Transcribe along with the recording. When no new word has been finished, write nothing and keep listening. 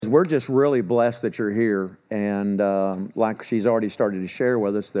we're just really blessed that you're here. And like she's already started to share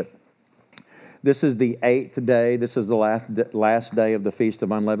with us, that this is the 8th day. This is the last day of the Feast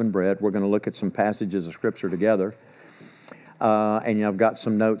of Unleavened Bread. We're going to look at some passages of Scripture together. And I've got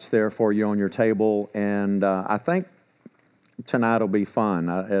some notes there for you on your table. And I think tonight will be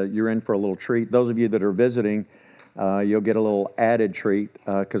fun. You're in for a little treat. Those of you that are visiting, you'll get a little added treat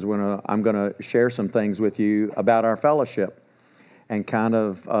because I'm going to share some things with you about our fellowship and kind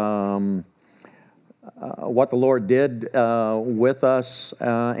of what the Lord did with us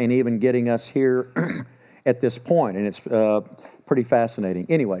and even getting us here at this point. And it's pretty fascinating.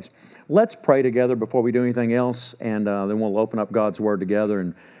 Anyways, let's pray together before we do anything else, and then we'll open up God's Word together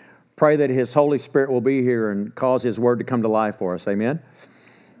and pray that His Holy Spirit will be here and cause His Word to come to life for us. Amen?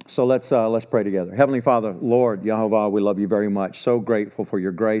 So let's pray together. Heavenly Father, Lord, Yehovah, we love you very much. So grateful for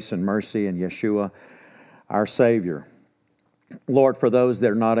your grace and mercy and Yeshua, our Savior. Lord, for those that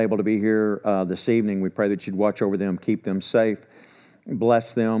are not able to be here this evening, we pray that you'd watch over them, keep them safe,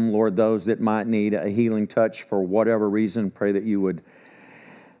 bless them. Lord, those that might need a healing touch for whatever reason, pray that you would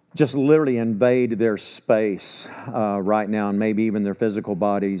just literally invade their space right now and maybe even their physical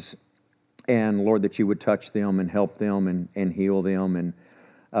bodies. And Lord, that you would touch them and help them and heal them and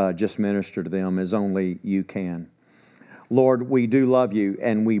just minister to them as only you can. Lord, we do love you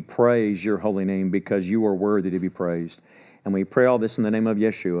and we praise your holy name because you are worthy to be praised. And we pray all this in the name of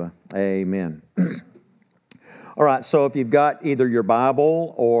Yeshua. Amen. All right, so if you've got either your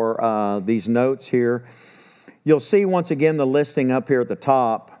Bible or these notes here, you'll see once again the listing up here at the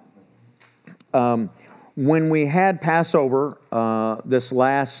top. When we had Passover this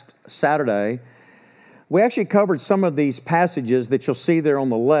last Saturday, we actually covered some of these passages that you'll see there on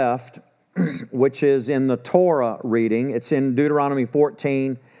the left, which is in the Torah reading. It's in Deuteronomy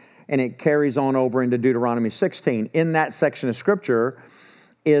 14, and it carries on over into Deuteronomy 16. In that section of Scripture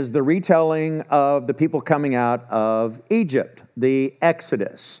is the retelling of the people coming out of Egypt, the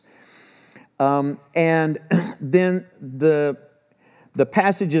Exodus. And then the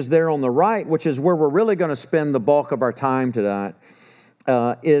passages there on the right, which is where we're really going to spend the bulk of our time tonight,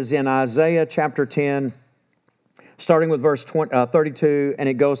 is in Isaiah chapter 10, starting with verse 32, and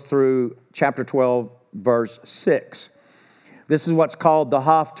it goes through chapter 12, verse 6. This is what's called the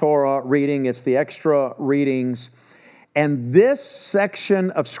Haftorah reading. It's the extra readings. And this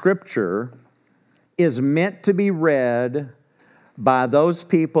section of Scripture is meant to be read by those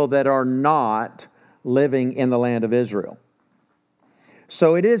people that are not living in the land of Israel.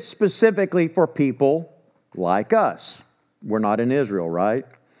 So it is specifically for people like us. We're not in Israel, right?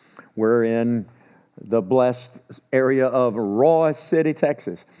 We're in the blessed area of Roy City,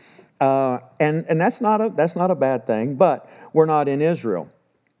 Texas. And that's not a bad thing, but we're not in Israel.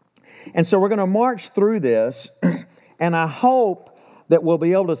 And so we're going to march through this, and I hope that we'll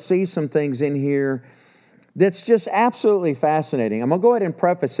be able to see some things in here that's just absolutely fascinating. I'm going to go ahead and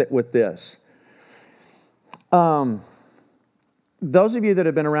preface it with this. Those of you that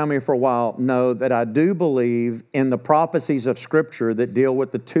have been around me for a while know that I do believe in the prophecies of Scripture that deal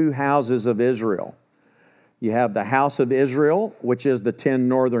with the two houses of Israel. You have the house of Israel, which is the 10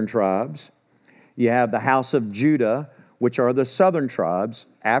 northern tribes. You have the house of Judah, which are the southern tribes.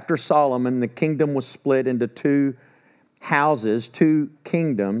 After Solomon, the kingdom was split into two houses, two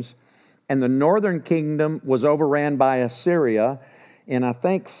kingdoms. And the northern kingdom was overran by Assyria in, I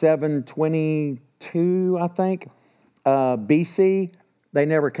think, 722, BC. They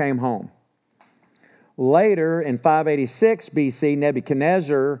never came home. Later, in 586 BC,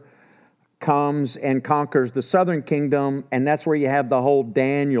 Nebuchadnezzar comes and conquers the southern kingdom, and that's where you have the whole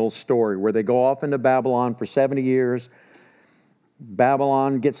Daniel story, where they go off into Babylon for 70 years.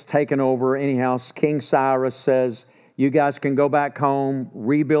 Babylon gets taken over. Anyhow, King Cyrus says, you guys can go back home,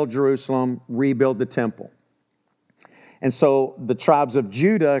 rebuild Jerusalem, rebuild the temple. And so the tribes of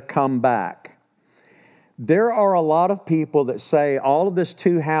Judah come back. There are a lot of people that say all of this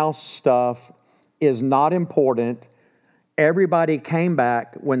two-house stuff is not important. Everybody came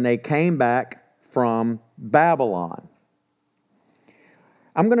back when they came back from Babylon.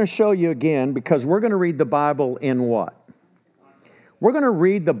 I'm going to show you again because we're going to read the Bible in what? We're going to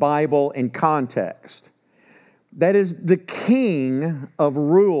read the Bible in context. That is the king of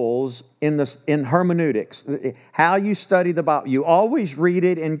rules in hermeneutics. How you study the Bible. You always read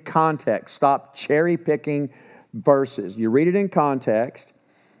it in context. Stop cherry picking verses. You read it in context.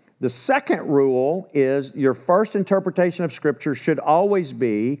 The second rule is your first interpretation of Scripture should always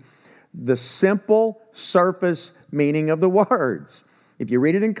be the simple surface meaning of the words. If you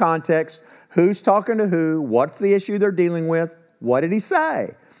read it in context, who's talking to who, what's the issue they're dealing with, what did he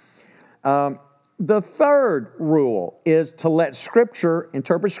say? The third rule is to let Scripture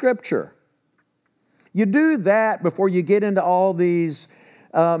interpret Scripture. You do that before you get into all these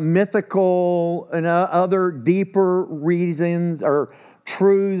mythical and other deeper reasons or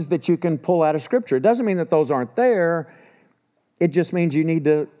truths that you can pull out of Scripture. It doesn't mean that those aren't there. It just means you need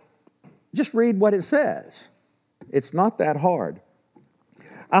to just read what it says. It's not that hard.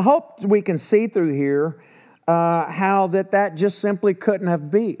 I hope we can see through here how that just simply couldn't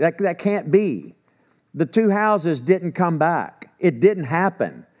have been. That can't be. The two houses didn't come back. It didn't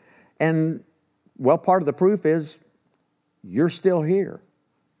happen. And, well, part of the proof is you're still here.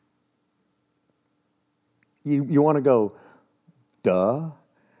 You want to go, duh?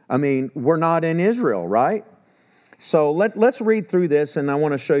 I mean, we're not in Israel, right? So let's read through this, and I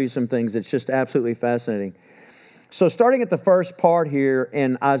want to show you some things that's just absolutely fascinating. So starting at the first part here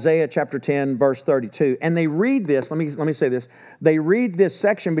in Isaiah chapter 10, verse 32, and they read this, let me say this, they read this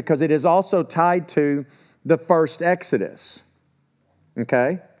section because it is also tied to the first Exodus,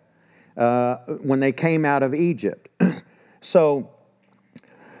 okay? When they came out of Egypt. So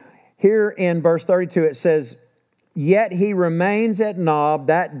here in verse 32 it says, "Yet he remains at Nob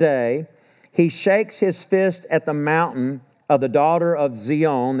that day. He shakes his fist at the mountain of the daughter of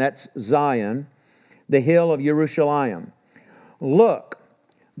Zion," that's Zion, "the hill of Jerusalem. Look,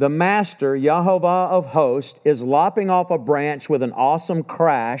 the master, Yahovah of hosts, is lopping off a branch with an awesome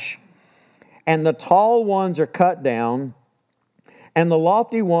crash, and the tall ones are cut down, and the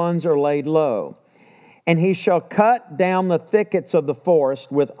lofty ones are laid low. And he shall cut down the thickets of the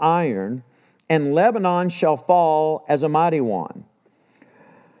forest with iron, and Lebanon shall fall as a mighty one.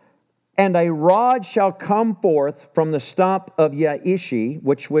 And a rod shall come forth from the stump of Yaishi,"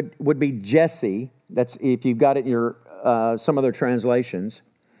 which would be Jesse. That's if you've got it in your some other translations.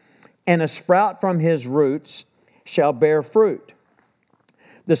 "And a sprout from his roots shall bear fruit.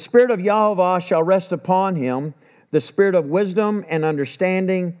 The Spirit of Yahovah shall rest upon him, the Spirit of wisdom and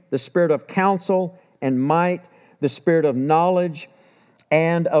understanding, the Spirit of counsel and might, the Spirit of knowledge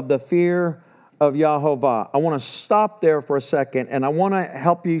and of the fear of Yahovah." I want to stop there for a second, and I want to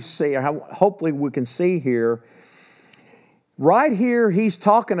help you see, or hopefully we can see here. Right here, he's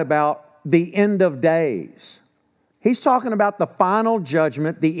talking about the end of days. He's talking about the final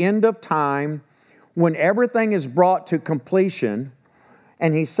judgment, the end of time, when everything is brought to completion.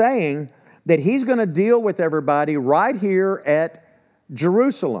 And he's saying that he's going to deal with everybody right here at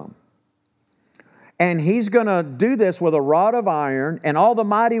Jerusalem. And he's going to do this with a rod of iron, and all the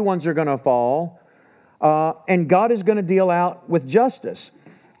mighty ones are going to fall, and God is going to deal out with justice.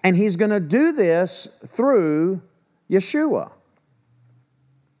 And he's going to do this through Yeshua.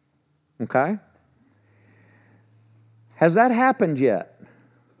 Okay? Has that happened yet?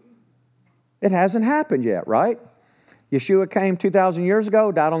 It hasn't happened yet, right? Yeshua came 2,000 years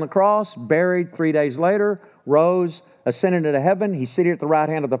ago, died on the cross, buried 3 days later, rose, ascended into heaven. He's seated at the right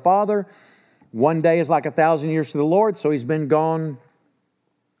hand of the Father. 1 day is like 1,000 years to the Lord, so he's been gone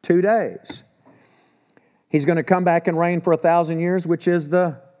 2 days. He's going to come back and reign for 1,000 years, which is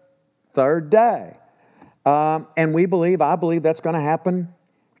the third day. And I believe that's going to happen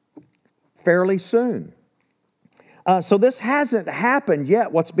fairly soon. So this hasn't happened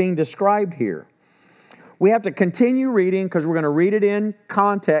yet, what's being described here. We have to continue reading because we're going to read it in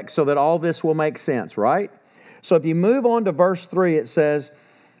context so that all this will make sense, right? So if you move on to verse 3, it says,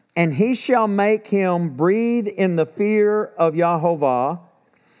 "And he shall make him breathe in the fear of Yahovah,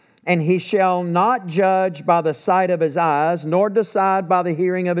 and he shall not judge by the sight of his eyes, nor decide by the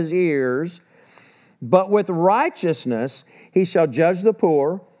hearing of his ears, but with righteousness he shall judge the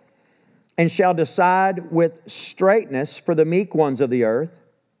poor, and shall decide with straightness for the meek ones of the earth,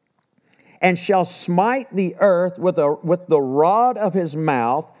 and shall smite the earth with the rod of his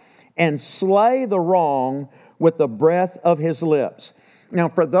mouth, and slay the wrong with the breath of his lips." Now,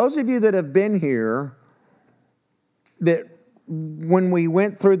 for those of you that have been here, that when we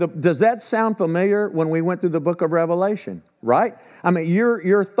went through does that sound familiar when we went through the book of Revelation, right? I mean,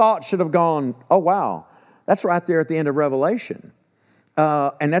 your thought should have gone, oh, wow, that's right there at the end of Revelation.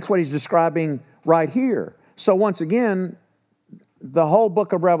 And that's what he's describing right here. So once again, the whole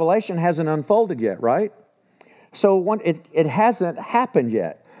book of Revelation hasn't unfolded yet, right? So it hasn't happened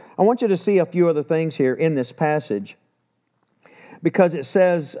yet. I want you to see a few other things here in this passage, because it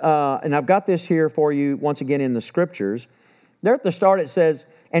says, and I've got this here for you once again in the scriptures. There at the start it says,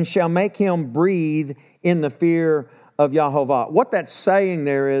 "And shall make him breathe in the fear of Yahovah." What that's saying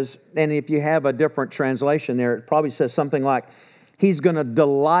there is, and if you have a different translation there, it probably says something like, he's going to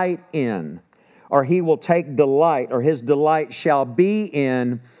delight in, or he will take delight, or his delight shall be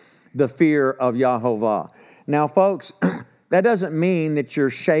in the fear of Yahovah. Now, folks, that doesn't mean that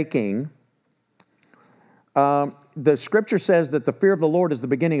you're shaking The scripture says that the fear of the Lord is the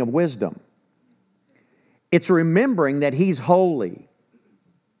beginning of wisdom. It's remembering that He's holy.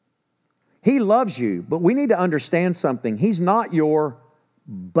 He loves you, but we need to understand something. He's not your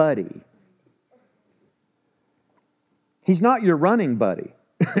buddy. He's not your running buddy.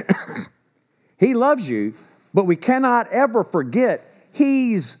 He loves you, but we cannot ever forget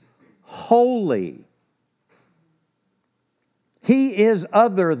He's holy. He is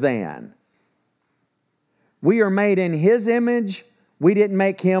other than. We are made in His image. We didn't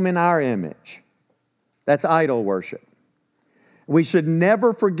make Him in our image. That's idol worship. We should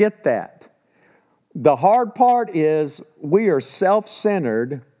never forget that. The hard part is we are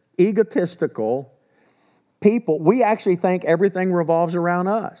self-centered, egotistical people. We actually think everything revolves around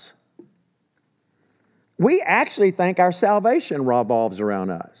us. We actually think our salvation revolves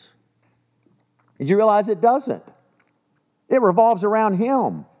around us. Did you realize it doesn't? It revolves around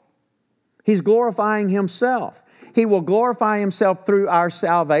Him. He's glorifying Himself. He will glorify Himself through our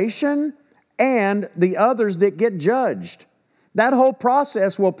salvation and the others that get judged. That whole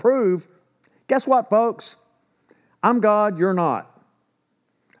process will prove, guess what, folks? I'm God, you're not.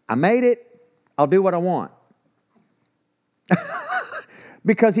 I made it, I'll do what I want.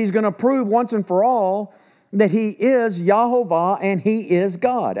 Because He's going to prove once and for all that He is Yahovah and He is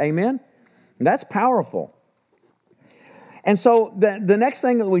God. Amen? That's powerful. And so the next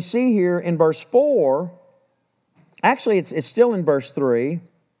thing that we see here in verse 4, actually it's still in verse 3,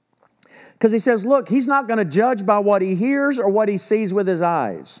 because he says, look, He's not going to judge by what He hears or what He sees with His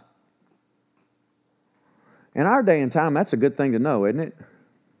eyes. In our day and time, that's a good thing to know, isn't it?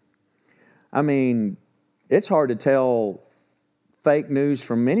 I mean, it's hard to tell fake news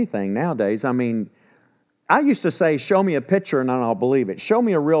from anything nowadays. I mean, I used to say, show me a picture and I'll believe it. Show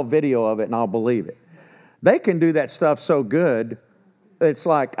me a real video of it and I'll believe it. They can do that stuff so good, it's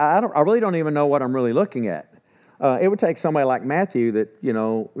like, I really don't even know what I'm really looking at. It would take somebody like Matthew that,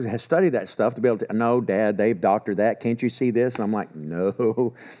 has studied that stuff to be able to, no, Dad, they've doctored that. Can't you see this? And I'm like,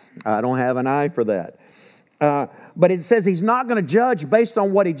 no, I don't have an eye for that. But it says He's not going to judge based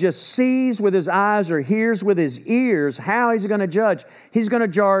on what He just sees with His eyes or hears with His ears. How He's going to judge? He's going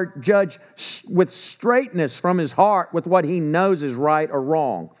to judge with straightness from His heart with what He knows is right or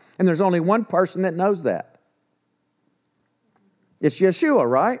wrong. And there's only one person that knows that. It's Yeshua,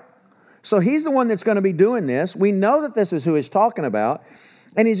 right? So He's the one that's going to be doing this. We know that this is who He's talking about.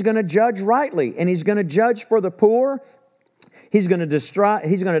 And He's going to judge rightly. And He's going to judge for the poor. He's going to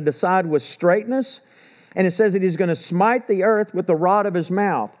decide with straightness. And it says that He's going to smite the earth with the rod of His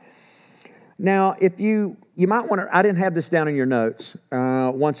mouth. Now, if you might want to, I didn't have this down in your notes.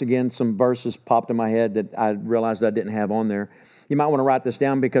 Once again, some verses popped in my head that I realized I didn't have on there. You might want to write this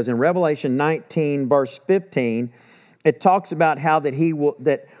down because in Revelation 19, verse 15, it talks about how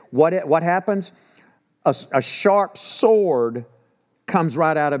that what happens? A sharp sword comes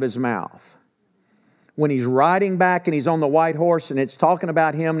right out of His mouth. When He's riding back and He's on the white horse and it's talking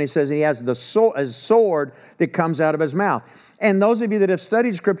about Him and He says He has a sword that comes out of His mouth. And those of you that have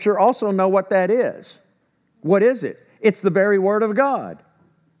studied Scripture also know what that is. What is it? It's the very Word of God.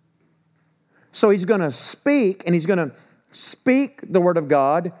 So He's going to speak, and He's going to speak the Word of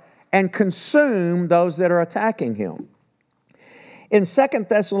God and consume those that are attacking Him. In 2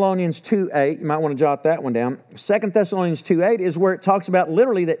 Thessalonians 2:8, you might want to jot that one down. 2 Thessalonians 2:8 is where it talks about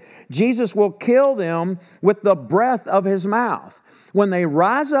literally that Jesus will kill them with the breath of His mouth. When they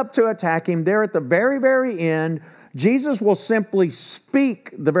rise up to attack Him, there at the very, very end, Jesus will simply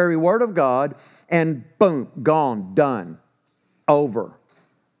speak the very Word of God and boom, gone, done, over.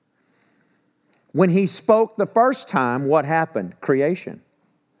 When He spoke the first time, what happened? Creation.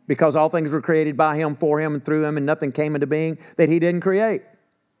 Because all things were created by Him, for Him, and through Him, and nothing came into being that He didn't create.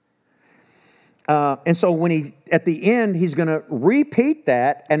 And so when at the end, He's going to repeat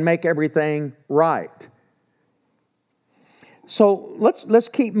that and make everything right. So let's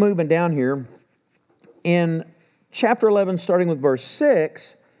keep moving down here. In chapter 11, starting with verse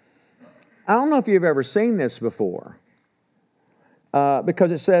 6, I don't know if you've ever seen this before.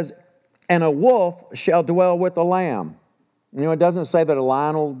 Because it says, and a wolf shall dwell with the lamb. It doesn't say that a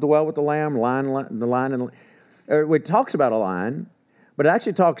lion will dwell with the lamb, it talks about a lion, but it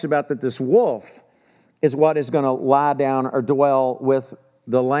actually talks about that this wolf is what is going to lie down or dwell with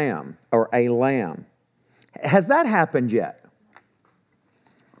the lamb or a lamb. Has that happened yet?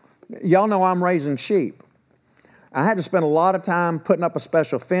 Y'all know I'm raising sheep. I had to spend a lot of time putting up a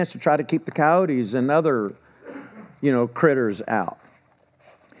special fence to try to keep the coyotes and other, critters out.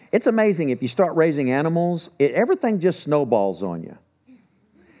 It's amazing if you start raising animals, everything just snowballs on you.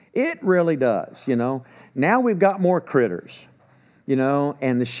 It really does, Now we've got more critters.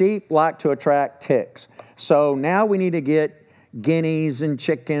 and the sheep like to attract ticks. So now we need to get guineas and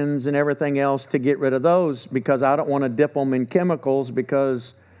chickens and everything else to get rid of those, because I don't want to dip them in chemicals,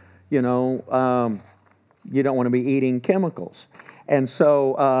 because, you don't want to be eating chemicals. And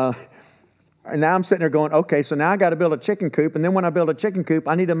so and now I'm sitting there going, okay, so now I got to build a chicken coop. And then when I build a chicken coop,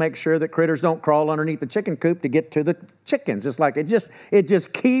 I need to make sure that critters don't crawl underneath the chicken coop to get to the chickens. It's like it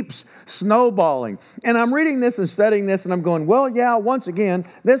just keeps snowballing. And I'm reading this and studying this, and I'm going, well, yeah, once again,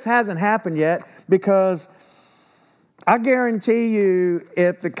 this hasn't happened yet, because I guarantee you,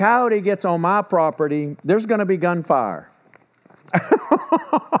 if the coyote gets on my property, there's going to be gunfire.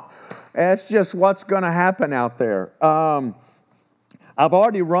 That's just what's going to happen out there. I've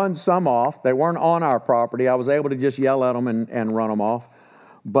already run some off. They weren't on our property. I was able to just yell at them and run them off.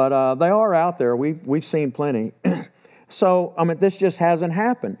 But they are out there. We've seen plenty. So, this just hasn't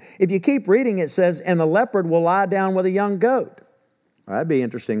happened. If you keep reading, it says, and the leopard will lie down with a young goat. That'd be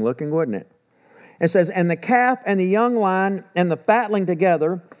interesting looking, wouldn't it? It says, and the calf and the young lion and the fatling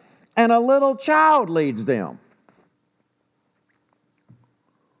together, and a little child leads them.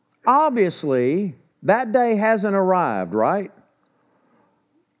 Obviously, that day hasn't arrived, right?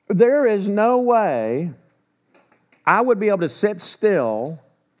 There is no way I would be able to sit still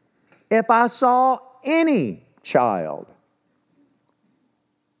if I saw any child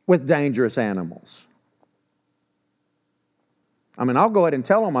with dangerous animals. I'll go ahead and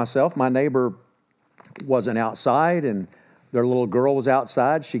tell on myself. My neighbor wasn't outside, and their little girl was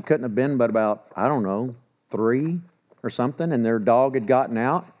outside. She couldn't have been but about, 3 or something, and their dog had gotten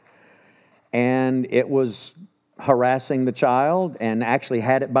out, and it was harassing the child and actually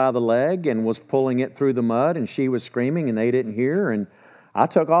had it by the leg and was pulling it through the mud, and she was screaming and they didn't hear, and I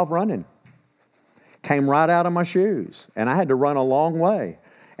took off running. Came right out of my shoes, and I had to run a long way,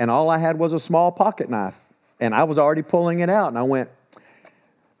 and all I had was a small pocket knife, and I was already pulling it out, and I went,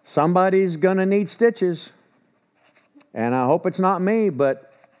 somebody's gonna need stitches, and I hope it's not me.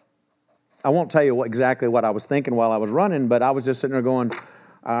 But I won't tell you exactly what I was thinking while I was running, but I was just sitting there going,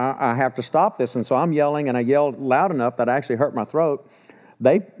 I have to stop this. And so I'm yelling, and I yelled loud enough that I actually hurt my throat.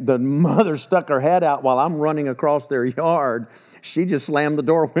 The mother stuck her head out while I'm running across their yard. She just slammed the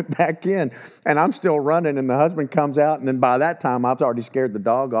door, went back in, and I'm still running, and the husband comes out, and then by that time, I've already scared the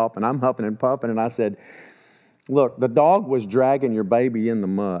dog off, and I'm huffing and puffing, and I said, look, the dog was dragging your baby in the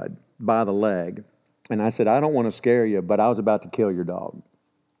mud by the leg, and I said, I don't want to scare you, but I was about to kill your dog.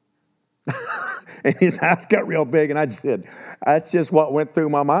 And his eyes got real big, and I said, that's just what went through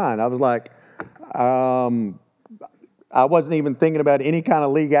my mind. I was like, I wasn't even thinking about any kind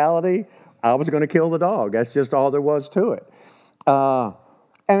of legality. I was going to kill the dog. That's just all there was to it. And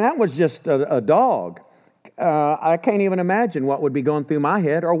that was just a dog. I can't even imagine what would be going through my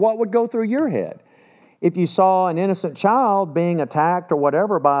head or what would go through your head. If you saw an innocent child being attacked or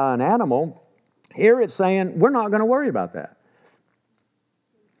whatever by an animal, here it's saying, we're not going to worry about that.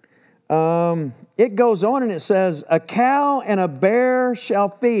 It goes on and it says, a cow and a bear shall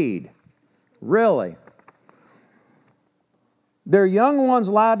feed. Really? Their young ones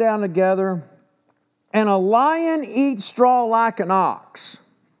lie down together, and a lion eats straw like an ox.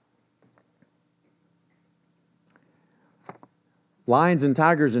 Lions and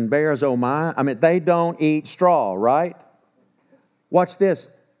tigers and bears, oh my. They don't eat straw, right? Watch this.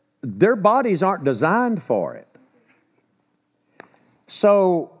 Their bodies aren't designed for it.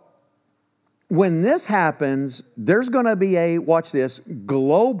 So, when this happens, there's going to be a, watch this,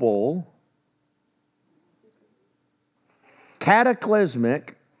 global,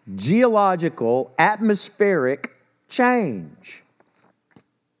 cataclysmic, geological, atmospheric change.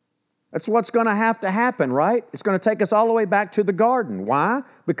 That's what's going to have to happen, right? It's going to take us all the way back to the garden. Why?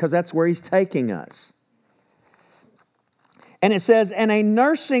 Because that's where He's taking us. And it says, and a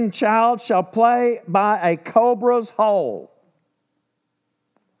nursing child shall play by a cobra's hole.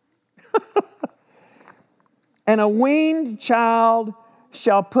 And a weaned child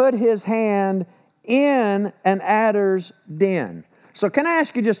shall put his hand in an adder's den. So can I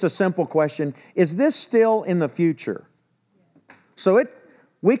ask you just a simple question? Is this still in the future? So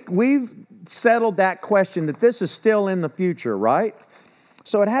we've settled that question that this is still in the future, right?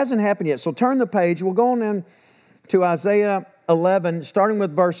 So it hasn't happened yet. So turn the page. We'll go on in to Isaiah 11, starting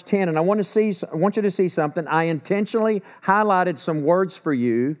with verse 10. And I want you to see something. I intentionally highlighted some words for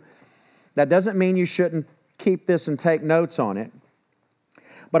you. That doesn't mean you shouldn't keep this and take notes on it.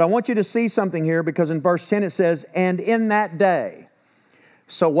 But I want you to see something here, because in verse 10 it says, and in that day.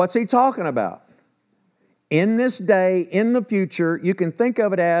 So what's he talking about? In this day, in the future, you can think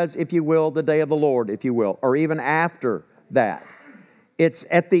of it as, if you will, the day of the Lord, if you will, or even after that. It's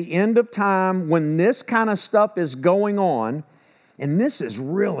at the end of time when this kind of stuff is going on. And this is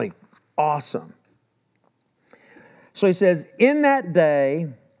really awesome. So he says, in that day,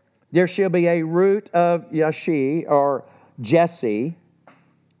 there shall be a root of Yeshe, or Jesse,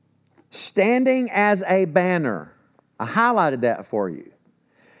 standing as a banner. I highlighted that for you.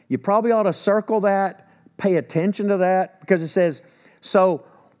 You probably ought to circle that, pay attention to that, because it says, so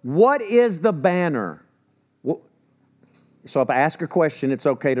what is the banner? So if I ask a question, it's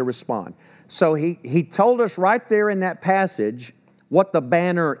okay to respond. So he told us right there in that passage what the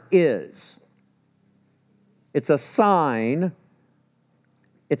banner is. It's a sign.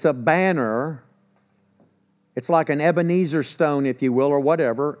 It's a banner. It's like an Ebenezer stone, if you will, or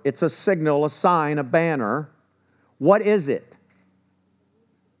whatever. It's a signal, a sign, a banner. What is it?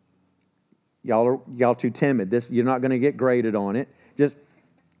 Y'all too timid. You're not going to get graded on it. Just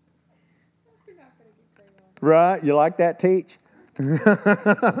right? You like that, Teach?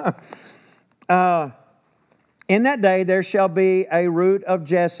 In that day there shall be a root of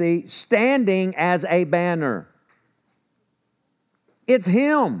Jesse standing as a banner. It's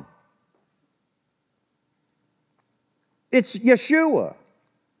him. It's Yeshua.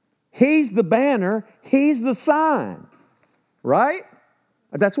 He's the banner. He's the sign. Right?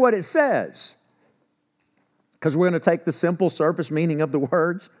 That's what it says. Because we're going to take the simple surface meaning of the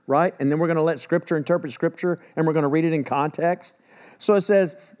words, right? And then we're going to let Scripture interpret Scripture, and we're going to read it in context. So it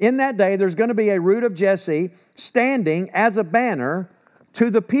says, in that day, there's going to be a root of Jesse standing as a banner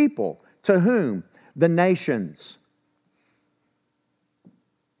to the people. To whom? The nations.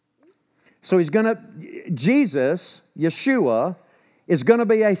 So Jesus, Yeshua, is going to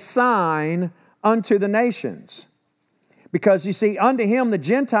be a sign unto the nations. Because you see, unto him the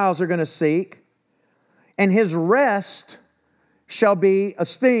Gentiles are going to seek, and his rest shall be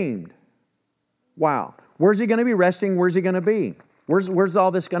esteemed. Wow. Where's he going to be resting? Where's he going to be? Where's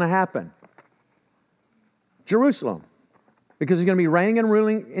all this going to happen? Jerusalem. Because he's going to be reigning and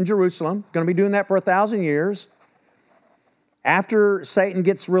ruling in Jerusalem. Going to be doing that for 1,000 years. After Satan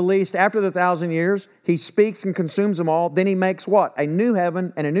gets released, after the 1,000 years, he speaks and consumes them all. Then he makes what? A new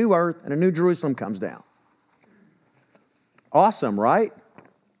heaven and a new earth and a new Jerusalem comes down. Awesome, right?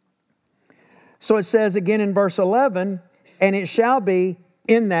 So it says again in verse 11, and it shall be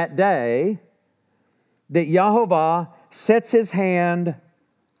in that day that Yahovah sets his hand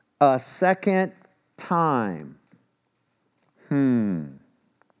a second time.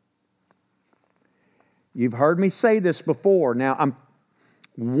 You've heard me say this before. Now,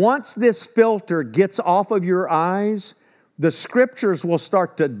 once this filter gets off of your eyes, the Scriptures will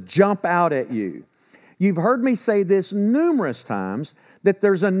start to jump out at you. You've heard me say this numerous times, that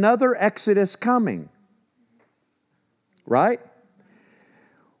there's another Exodus coming. Right?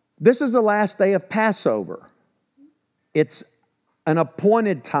 This is the last day of Passover. It's an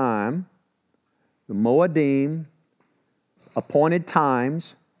appointed time. The Moedim, appointed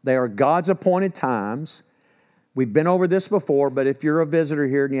times. They are God's appointed times. We've been over this before, but if you're a visitor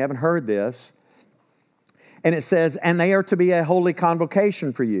here and you haven't heard this, and it says, and they are to be a holy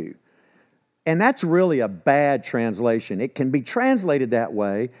convocation for you. And that's really a bad translation. It can be translated that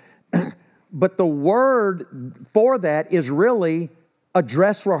way, but the word for that is really a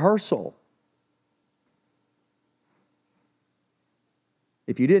dress rehearsal.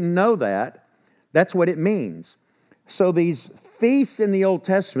 If you didn't know that, that's what it means. So these feasts in the Old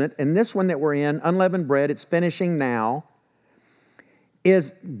Testament, and this one that we're in, unleavened bread, it's finishing now,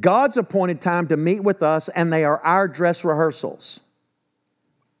 is God's appointed time to meet with us, and they are our dress rehearsals.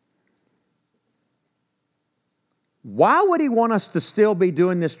 Why would he want us to still be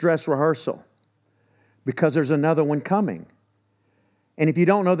doing this dress rehearsal? Because there's another one coming. And if you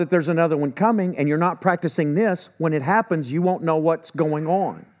don't know that there's another one coming and you're not practicing this, when it happens, you won't know what's going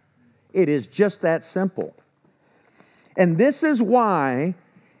on. It is just that simple. And this is why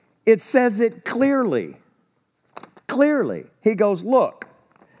it says it clearly. Clearly. He goes, look,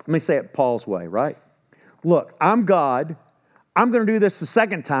 let me say it Paul's way, right? Look, I'm God. I'm going to do this the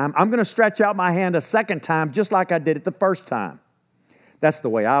second time. I'm going to stretch out my hand a second time just like I did it the first time. That's the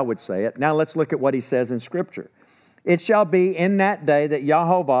way I would say it. Now let's look at what he says in Scripture. It shall be in that day that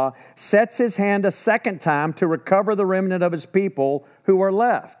Yahovah sets his hand a second time to recover the remnant of his people who are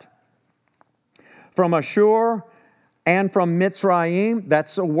left. From Ashur and from Mitzrayim,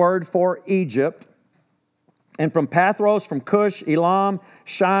 that's a word for Egypt, and from Pathros, from Cush, Elam,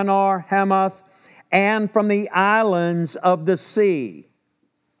 Shinar, Hamath, and from the islands of the sea.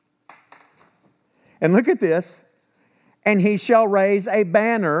 And look at this. And he shall raise a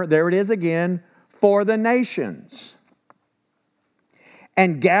banner, there it is again, for the nations,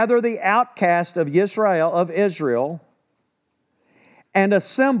 and gather the outcast of Israel, and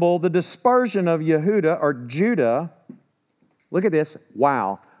assemble the dispersion of Yehuda or Judah, Look at this.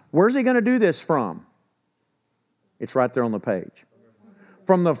 Wow. Where's he going to do this from? It's right there on the page.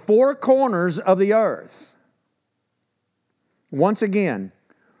 From the four corners of the earth. Once again,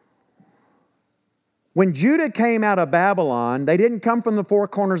 when Judah came out of Babylon, they didn't come from the four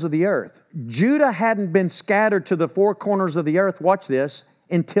corners of the earth. Judah hadn't been scattered to the four corners of the earth, watch this,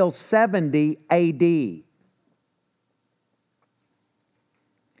 until 70 AD.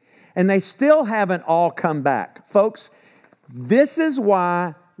 And they still haven't all come back. Folks, this is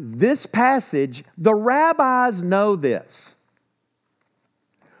why this passage, the rabbis know this.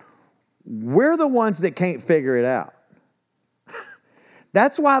 We're the ones that can't figure it out.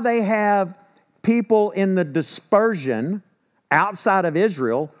 That's why they have people in the dispersion outside of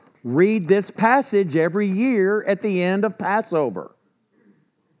Israel read this passage every year at the end of Passover.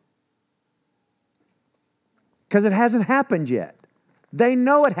 Because it hasn't happened yet. They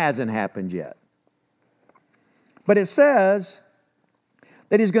know it hasn't happened yet. But it says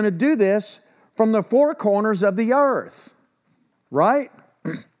that he's going to do this from the four corners of the earth. Right?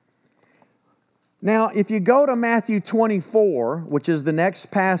 Now, if you go to Matthew 24, which is the next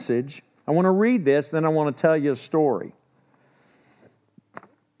passage, I want to read this, then I want to tell you a story.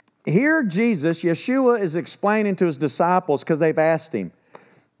 Here Jesus, Yeshua, is explaining to his disciples because they've asked him,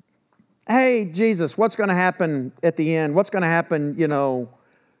 hey, Jesus, what's going to happen at the end? What's going to happen,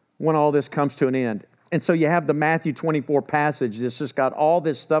 when all this comes to an end? And so you have the Matthew 24 passage that's just got all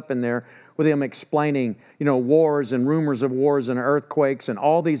this stuff in there with him explaining, wars and rumors of wars and earthquakes and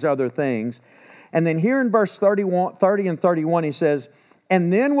all these other things. And then here in verse 30 and 31, he says,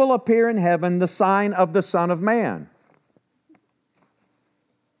 and then will appear in heaven the sign of the Son of Man.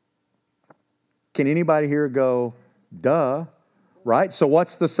 Can anybody here go, duh? Right? So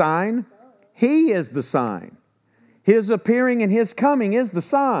what's the sign? He is the sign. His appearing and his coming is the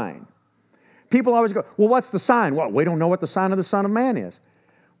sign. People always go, well, what's the sign? Well, we don't know what the sign of the Son of Man is.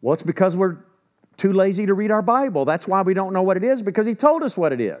 Well, it's because we're too lazy to read our Bible. That's why we don't know what it is, because he told us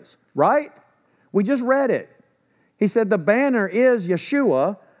what it is, right? We just read it. He said the banner is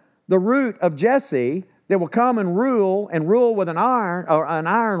Yeshua, the root of Jesse, that will come and rule with an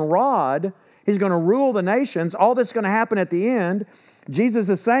iron rod. He's going to rule the nations. All that's going to happen at the end. Jesus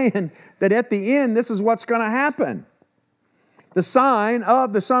is saying that at the end, this is what's going to happen. The sign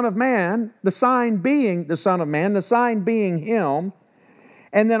of the Son of Man, the sign being the Son of Man, the sign being him.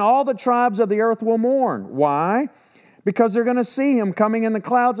 And then all the tribes of the earth will mourn. Why? Because they're going to see him coming in the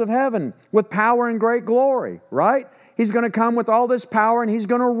clouds of heaven with power and great glory, right? He's going to come with all this power and he's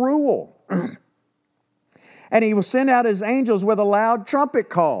going to rule. And he will send out his angels with a loud trumpet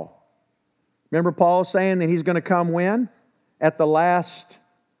call. Remember Paul saying that he's going to come when? At the last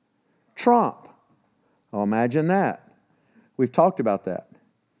trump. Oh, imagine that. We've talked about that.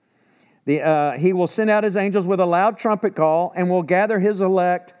 He will send out his angels with a loud trumpet call and will gather his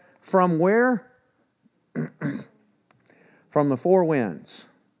elect from where? From the four winds.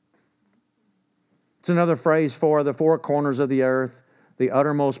 It's another phrase for the four corners of the earth, the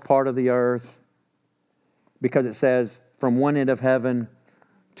uttermost part of the earth, because it says from one end of heaven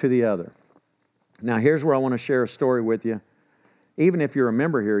to the other. Now, here's where I want to share a story with you. Even if you're a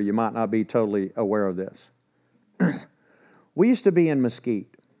member here, you might not be totally aware of this. We used to be in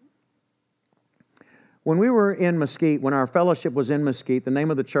Mesquite. When we were in Mesquite, when our fellowship was in Mesquite, the name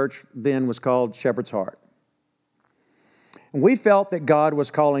of the church then was called Shepherd's Heart. And we felt that God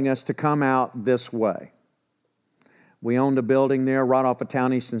was calling us to come out this way. We owned a building there right off of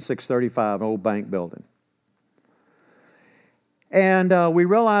Town East and 635, an old bank building. And we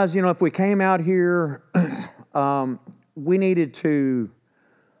realized, if we came out here, we needed to,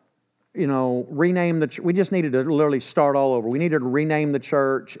 rename the church. We just needed to literally start all over. We needed to rename the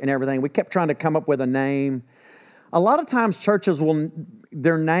church and everything. We kept trying to come up with a name. A lot of times churches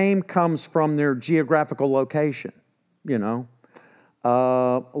their name comes from their geographical location,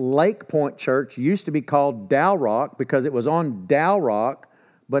 Lake Point Church used to be called Dow Rock because it was on Dow Rock,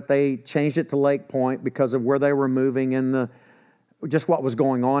 but they changed it to Lake Point because of where they were moving and just what was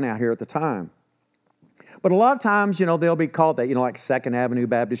going on out here at the time. But a lot of times, they'll be called that, like Second Avenue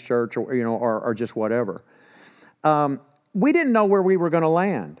Baptist Church or just whatever. We didn't know where we were going to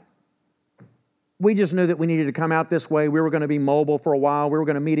land. We just knew that we needed to come out this way. We were going to be mobile for a while. We were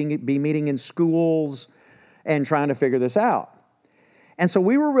going to be meeting in schools and trying to figure this out. And so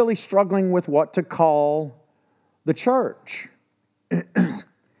we were really struggling with what to call the church.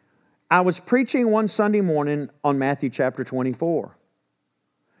 I was preaching one Sunday morning on Matthew chapter 24.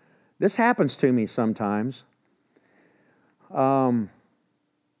 This happens to me sometimes. While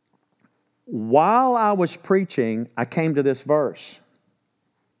I was preaching, I came to this verse.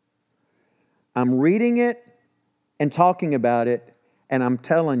 I'm reading it, and talking about it, and I'm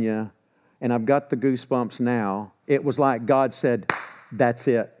telling you, and I've got the goosebumps now, it was like God said, that's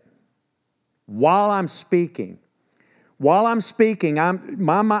it. While I'm speaking, I'm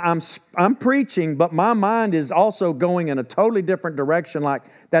preaching, but my mind is also going in a totally different direction, like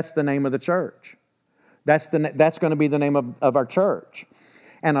that's the name of the church. That's going to be the name of our church.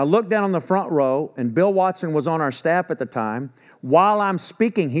 And I looked down on the front row, and Bill Watson was on our staff at the time. While I'm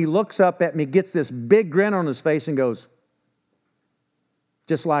speaking, he looks up at me, gets this big grin on his face, and goes,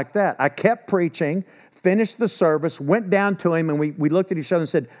 just like that. I kept preaching, finished the service, went down to him, and we looked at each other and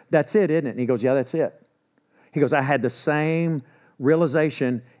said, that's it, isn't it? And he goes, yeah, that's it. He goes, I had the same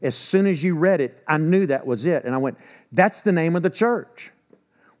realization. As soon as you read it, I knew that was it. And I went, that's the name of the church.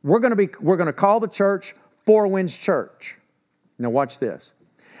 We're going to call the church Four Winds Church. Now watch this.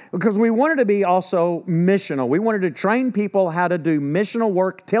 Because we wanted to be also missional. We wanted to train people how to do missional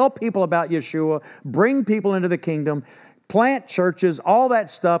work, tell people about Yeshua, bring people into the kingdom, plant churches, all that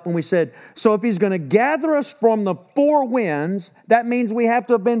stuff. And we said, so if He's going to gather us from the four winds, that means we have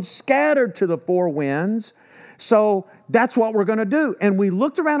to have been scattered to the four winds. So that's what we're going to do. And we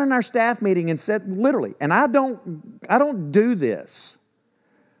looked around in our staff meeting and said, literally, and I don't do this.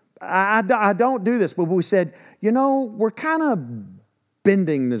 I don't do this, but we said, we're kind of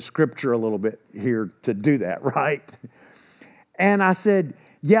bending the scripture a little bit here to do that, right? And I said,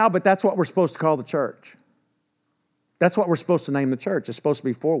 yeah, but that's what we're supposed to call the church. That's what we're supposed to name the church. It's supposed to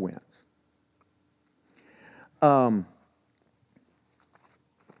be Four Winds.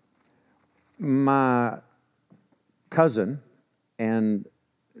 My cousin and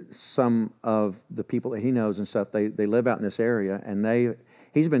some of the people that he knows and stuff, they live out in this area, and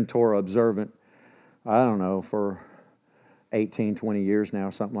he's been Torah observant, I don't know, for 18, 20 years now,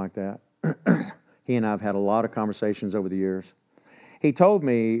 something like that. He and I have had a lot of conversations over the years. He told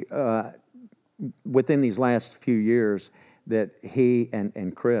me within these last few years that he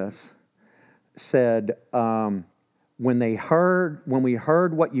and Chris said, when we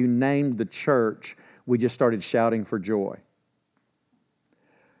heard what you named the church, we just started shouting for joy.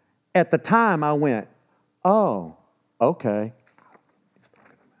 At the time, I went, oh, okay.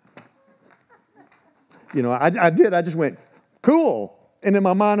 I did. I just went, cool. And in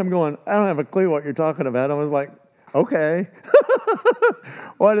my mind, I'm going, I don't have a clue what you're talking about. I was like, okay.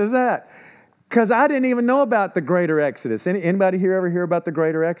 What is that? Because I didn't even know about the Greater Exodus. Anybody here ever hear about the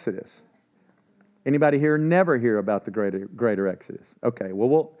Greater Exodus? Anybody here never hear about the Greater Exodus? Okay,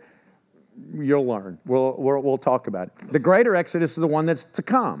 well, you'll learn. We'll talk about it. The Greater Exodus is the one that's to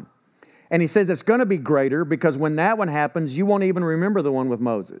come. And he says it's going to be greater because when that one happens, you won't even remember the one with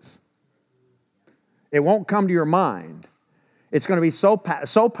Moses. It won't come to your mind. It's going to be so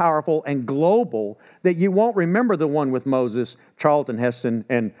powerful and global that you won't remember the one with Moses, Charlton Heston,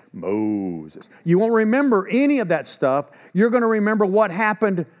 and Moses. You won't remember any of that stuff. You're going to remember what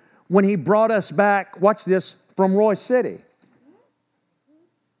happened when He brought us back, watch this, from Roy City.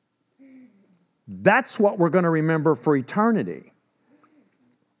 That's what we're going to remember for eternity.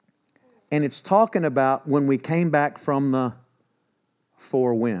 And it's talking about when we came back from the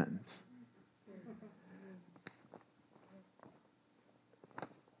four winds.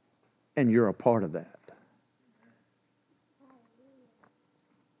 And you're a part of that.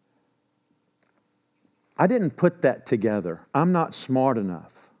 I didn't put that together. I'm not smart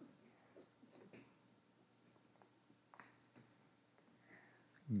enough.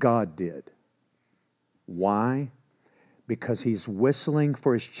 God did. Why? Because He's whistling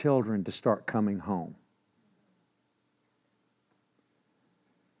for His children to start coming home.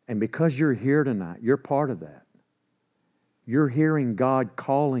 And because you're here tonight, you're part of that. You're hearing God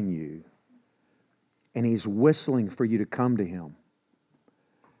calling you, and He's whistling for you to come to Him.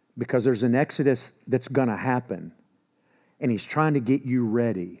 Because there's an exodus that's going to happen, and He's trying to get you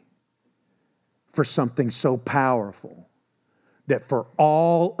ready for something so powerful that for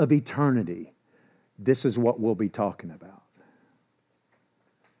all of eternity, this is what we'll be talking about.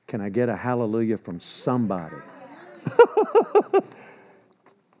 Can I get a hallelujah from somebody?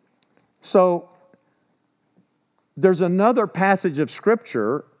 So, there's another passage of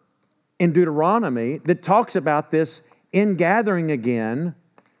Scripture in Deuteronomy that talks about this ingathering again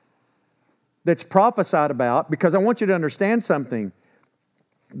that's prophesied about, because I want you to understand something.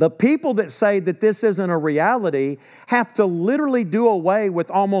 The people that say that this isn't a reality have to literally do away with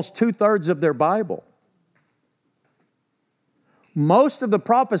almost 2/3 of their Bible. Most of the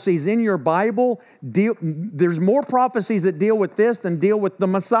prophecies in your Bible, there's more prophecies that deal with this than deal with the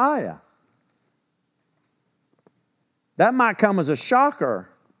Messiah. That might come as a shocker.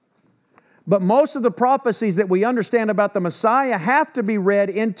 But most of the prophecies that we understand about the Messiah have to be read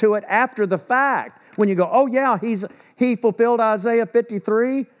into it after the fact. When you go, oh yeah, he fulfilled Isaiah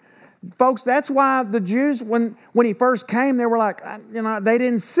 53. Folks, that's why the Jews, when he first came, they were like, they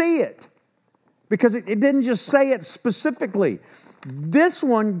didn't see it. Because it didn't just say it specifically. This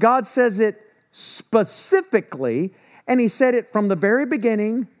one, God says it specifically, and he said it from the very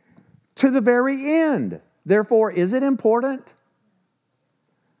beginning to the very end. Therefore, is it important?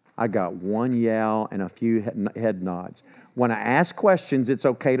 I got one yell and a few head nods. When I ask questions, it's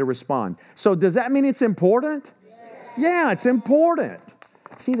okay to respond. So does that mean it's important? Yeah, it's important.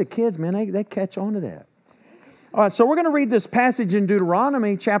 See, the kids, man, they catch on to that. All right, so we're going to read this passage in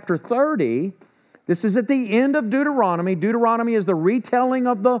Deuteronomy chapter 30. This is at the end of Deuteronomy. Deuteronomy is the retelling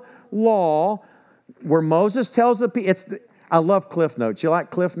of the law where Moses tells the people. I love Cliff Notes. You like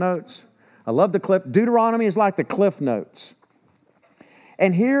Cliff Notes? I love the Cliff. Deuteronomy is like the Cliff Notes.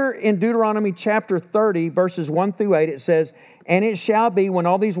 And here in Deuteronomy chapter 30, verses 1 through 8, it says, "And it shall be when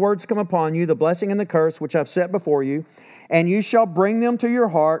all these words come upon you, the blessing and the curse which I've set before you, and you shall bring them to your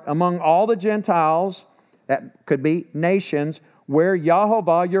heart among all the Gentiles," that could be nations, "where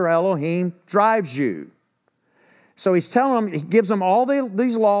Yahovah your Elohim drives you." So he's telling them, he gives them all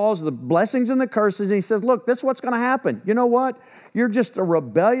these laws, the blessings and the curses, and he says, look, this is what's going to happen. You know what? You're just a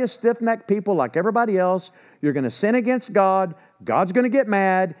rebellious, stiff-necked people like everybody else. You're going to sin against God. God's going to get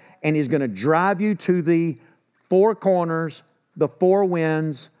mad, and he's going to drive you to the four corners, the four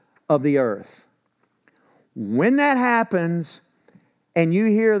winds of the earth. When that happens, and you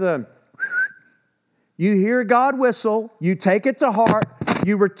hear God whistle, you take it to heart,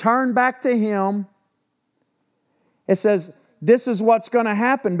 you return back to him. It says, this is what's going to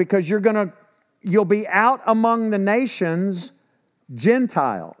happen because you'll be out among the nations,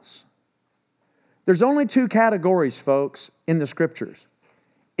 Gentiles. There's only two categories, folks, in the Scriptures.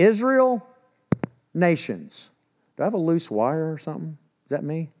 Israel, nations. Do I have a loose wire or something? Is that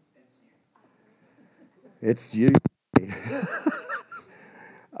me? It's you.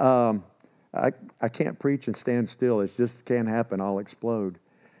 I can't preach and stand still. It just can't happen. I'll explode.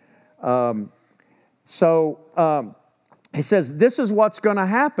 He says, this is what's going to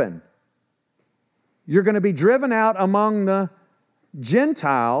happen. You're going to be driven out among the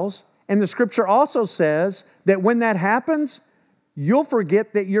Gentiles. And the Scripture also says that when that happens, you'll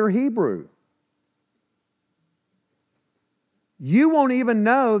forget that you're Hebrew. You won't even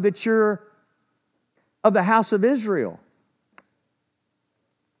know that you're of the house of Israel.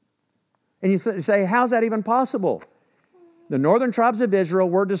 And you say, how's that even possible? The northern tribes of Israel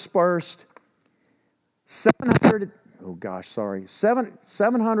were dispersed 700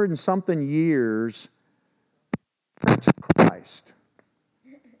 and something years to Christ.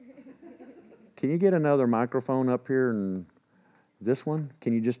 Can you get another microphone up here and this one?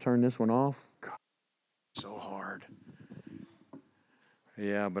 Can you just turn this one off? God, so hard.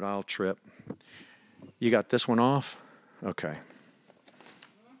 Yeah, but I'll trip. You got this one off? Okay.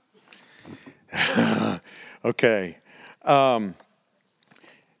 Okay.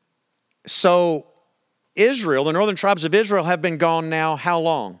 So Israel, the northern tribes of Israel have been gone now how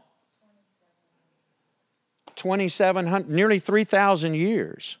long? 2,700, nearly 3,000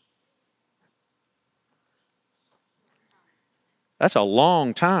 years. That's a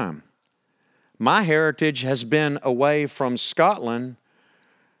long time. My heritage has been away from Scotland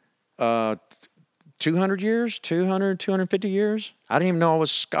 200 years, 250 years. I didn't even know I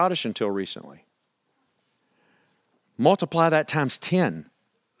was Scottish until recently. Multiply that times 10.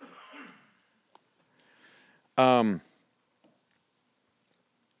 So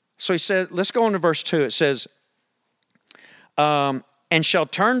he says, let's go on to verse 2. It says, and shall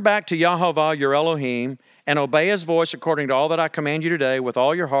turn back to Yahovah your Elohim and obey his voice according to all that I command you today with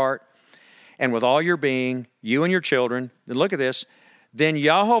all your heart and with all your being, you and your children. Then look at this. Then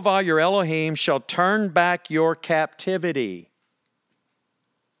Yahovah your Elohim shall turn back your captivity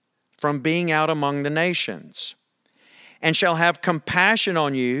from being out among the nations, and shall have compassion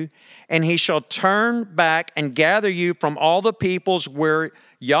on you, and he shall turn back and gather you from all the peoples where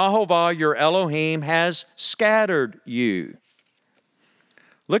Yahovah your Elohim has scattered you.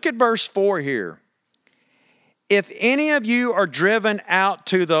 Look at verse 4 here. If any of you are driven out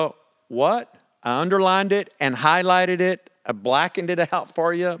to the what? I underlined it and highlighted it. I blackened it out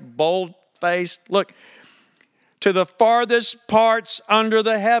for you, bold-faced. Look, to the farthest parts under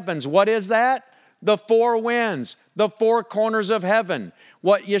the heavens. What is that? The four winds, the four corners of heaven.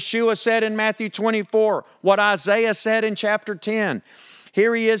 What Yeshua said in Matthew 24, what Isaiah said in chapter 10.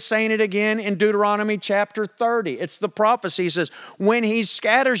 Here he is saying it again in Deuteronomy chapter 30. It's the prophecy. He says, when he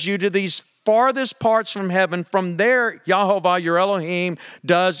scatters you to these farthest parts from heaven, from there Yahovah your Elohim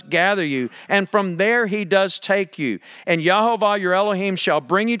does gather you, and from there he does take you. And Yahovah your Elohim shall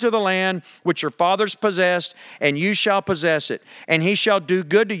bring you to the land which your fathers possessed, and you shall possess it. And he shall do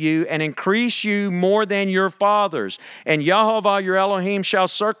good to you and increase you more than your fathers. And Yahovah your Elohim shall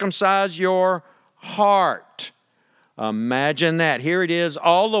circumcise your heart. Imagine that. Here it is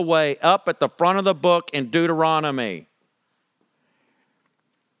all the way up at the front of the book in Deuteronomy.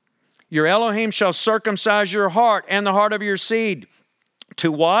 Your Elohim shall circumcise your heart and the heart of your seed. To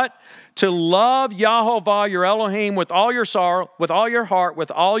what? To love Yahovah your Elohim with all your sorrow, with all your heart,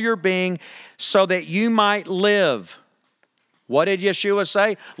 with all your being, so that you might live. What did Yeshua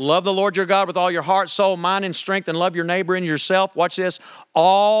say? Love the Lord your God with all your heart, soul, mind, and strength, and love your neighbor and yourself. Watch this.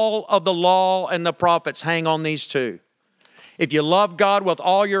 All of the law and the prophets hang on these two. If you love God with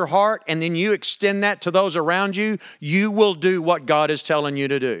all your heart and then you extend that to those around you, you will do what God is telling you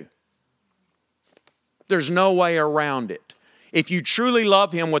to do. There's no way around it. If you truly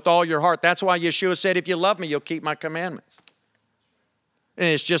love Him with all your heart, that's why Yeshua said, if you love me, you'll keep my commandments. And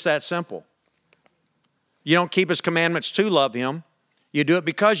it's just that simple. You don't keep His commandments to love Him. You do it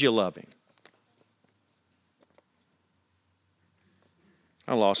because you love Him.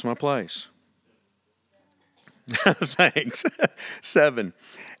 I lost my place. Thanks. 7.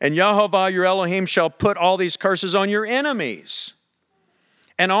 And Yahovah your Elohim shall put all these curses on your enemies,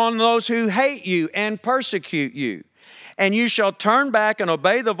 and on those who hate you and persecute you. And you shall turn back and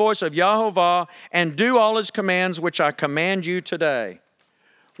obey the voice of Yahovah and do all His commands which I command you today.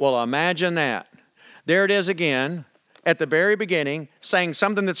 Well, imagine that. There it is again at the very beginning, saying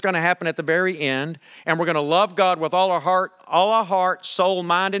something that's going to happen at the very end. And we're going to love God with all our heart, soul,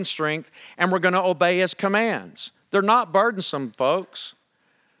 mind, and strength. And we're going to obey His commands. They're not burdensome, folks.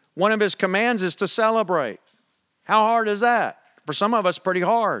 One of His commands is to celebrate. How hard is that? For some of us, pretty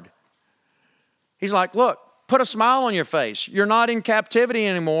hard. He's like, look, put a smile on your face. You're not in captivity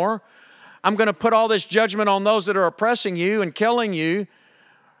anymore. I'm going to put all this judgment on those that are oppressing you and killing you.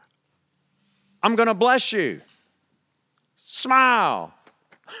 I'm going to bless you. Smile.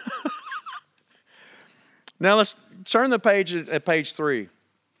 Now let's turn the page at page 3.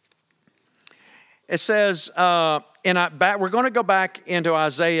 It says, we're going to go back into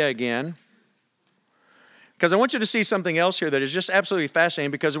Isaiah again, because I want you to see something else here that is just absolutely fascinating,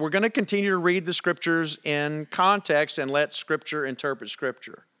 because we're going to continue to read the Scriptures in context and let Scripture interpret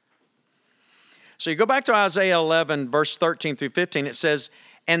Scripture. So you go back to Isaiah 11, verse 13 through 15. It says,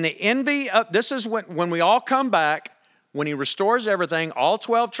 and the envy of, this is when we all come back, when He restores everything, all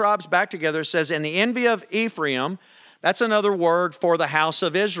 12 tribes back together. It says, and the envy of Ephraim, that's another word for the house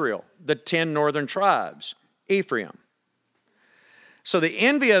of Israel, the 10 northern tribes, Ephraim. So the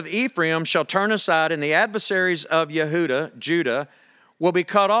envy of Ephraim shall turn aside, and the adversaries of Judah, will be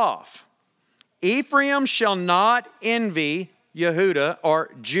cut off. Ephraim shall not envy Yehudah or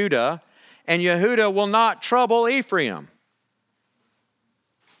Judah, and Yehudah will not trouble Ephraim.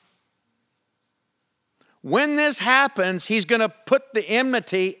 When this happens, He's going to put the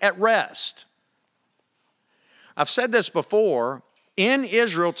enmity at rest. I've said this before. In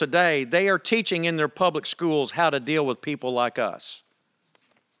Israel today, they are teaching in their public schools how to deal with people like us,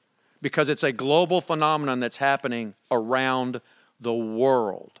 because it's a global phenomenon that's happening around the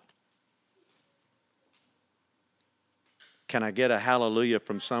world. Can I get a hallelujah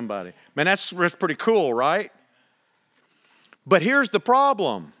from somebody? Man, that's pretty cool, right? But here's the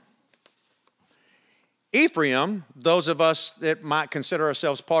problem. Ephraim, those of us that might consider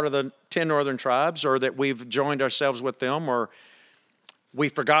ourselves part of the 10 northern tribes, or that we've joined ourselves with them, or we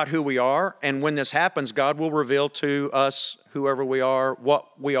forgot who we are, and when this happens, God will reveal to us whoever we are,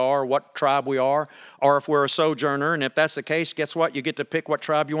 what tribe we are, or if we're a sojourner. And if that's the case, guess what? You get to pick what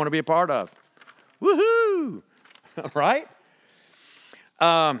tribe you want to be a part of. Woohoo! Right?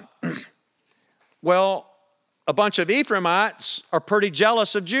 Well, a bunch of Ephraimites are pretty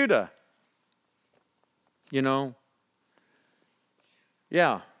jealous of Judah. You know?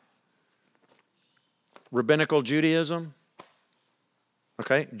 Yeah. Rabbinical Judaism.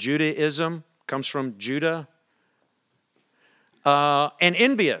 Okay, Judaism comes from Judah. And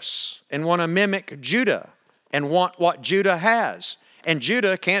envious and want to mimic Judah and want what Judah has. And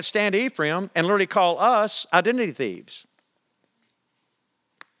Judah can't stand Ephraim and literally call us identity thieves.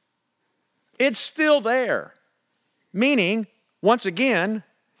 It's still there. Meaning, once again,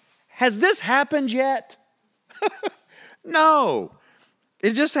 has this happened yet? No,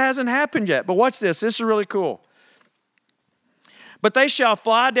 it just hasn't happened yet. But watch this. This is really cool. But they shall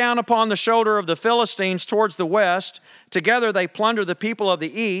fly down upon the shoulder of the Philistines towards the west. Together they plunder the people of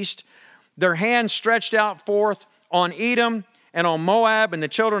the east. Their hands stretched out forth on Edom and on Moab, and the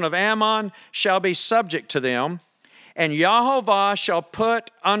children of Ammon shall be subject to them. And Yahovah shall put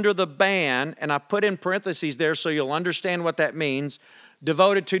under the ban, and I put in parentheses there so you'll understand what that means,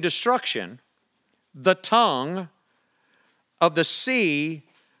 devoted to destruction, the tongue of the sea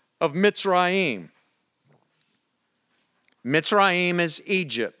of Mitzrayim. Mitzrayim is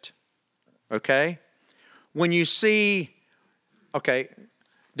Egypt, okay? When you see, okay,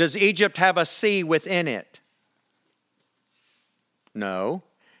 does Egypt have a sea within it? No.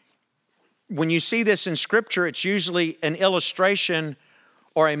 When you see this in Scripture, it's usually an illustration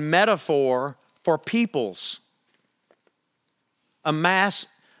or a metaphor for peoples. A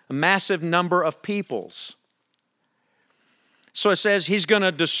massive number of peoples. So it says he's going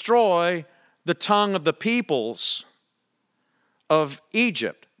to destroy the tongue of the peoples of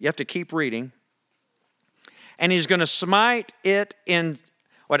Egypt. You have to keep reading. And he's going to smite it and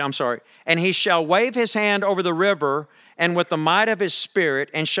he shall wave his hand over the river and with the might of his spirit,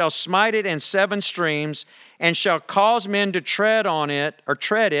 and shall smite it in 7 streams, and shall cause men to tread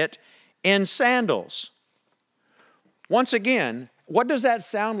it in sandals. Once again, what does that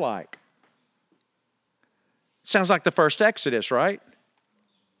sound like? Sounds like the first Exodus, right?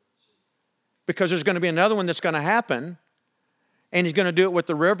 Because there's going to be another one that's going to happen, and he's going to do it with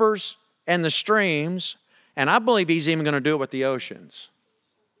the rivers and the streams, and I believe he's even going to do it with the oceans.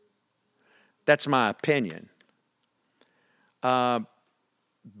 That's my opinion.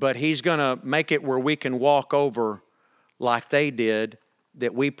 But he's going to make it where we can walk over like they did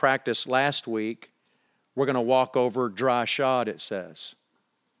that we practiced last week. We're going to walk over dry shod, it says.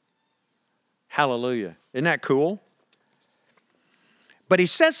 Hallelujah. Isn't that cool? But he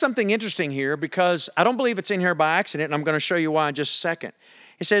says something interesting here because I don't believe it's in here by accident, and I'm going to show you why in just a second.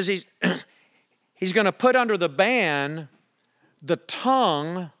 He says he's going to put under the ban the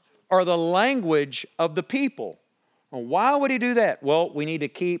tongue or the language of the people. Well, why would he do that? Well, we need to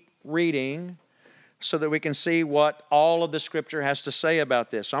keep reading so that we can see what all of the Scripture has to say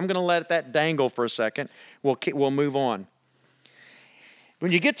about this. So I'm going to let that dangle for a second. We'll move on.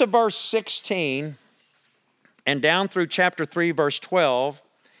 When you get to verse 16 and down through chapter 3, verse 12,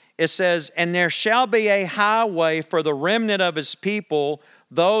 it says, "And there shall be a highway for the remnant of his people,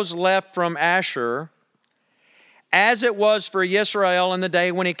 those left from Asher, as it was for Israel in the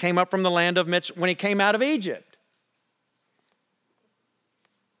day when he came up from the land of when he came out of Egypt."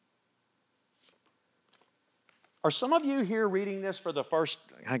 Are some of you here reading this for the first?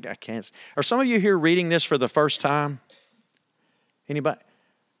 I can't. Are some of you here reading this for the first time? Anybody?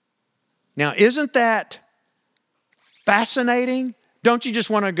 Now, isn't that fascinating? Don't you just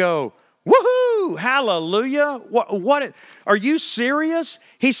want to go, woohoo, hallelujah? What? Are you serious?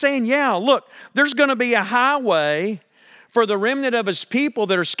 He's saying, yeah, look, there's going to be a highway for the remnant of his people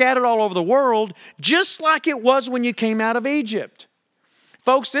that are scattered all over the world, just like it was when you came out of Egypt.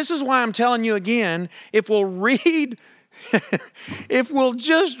 Folks, this is why I'm telling you again, if we'll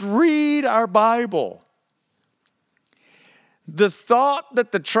just read our Bible, the thought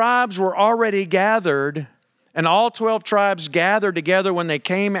that the tribes were already gathered and all 12 tribes gathered together when they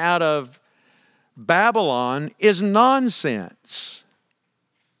came out of Babylon is nonsense.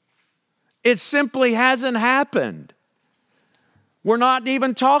 It simply hasn't happened. We're not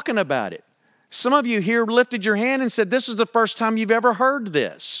even talking about it. Some of you here lifted your hand and said, this is the first time you've ever heard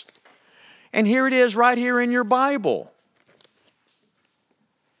this. And here it is right here in your Bible.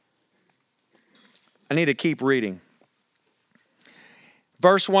 I need to keep reading.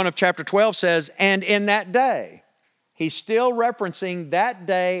 Verse 1 of chapter 12 says, "And in that day," he's still referencing that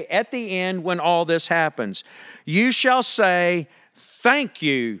day at the end when all this happens, "you shall say, 'Thank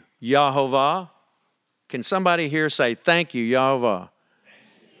you, Yahovah.'" Can somebody here say, "Thank you, Yahovah"?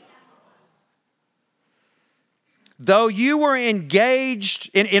 "Though you were enraged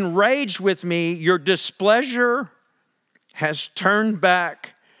with me, your displeasure has turned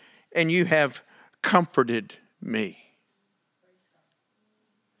back and you have comforted me."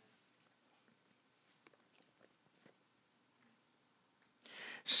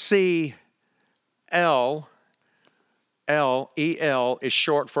 See, El is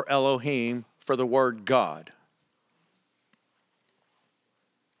short for Elohim, for the word God.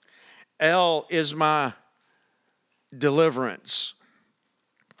 El is my deliverance.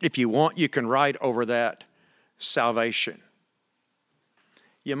 If you want, you can write over that salvation.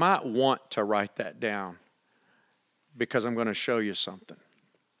 You might want to write that down because I'm going to show you something.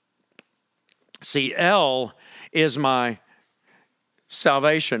 See, El is my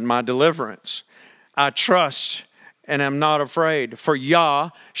salvation, my deliverance. I trust and am not afraid. For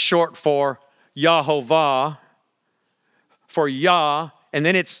Yah, short for Yahovah, for Yah, and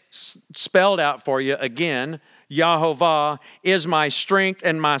then it's spelled out for you again, Yahovah is my strength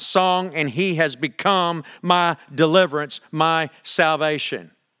and my song, and he has become my deliverance, my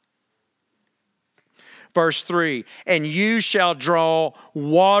salvation. Verse 3, and you shall draw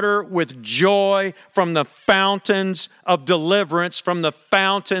water with joy from the fountains of deliverance, from the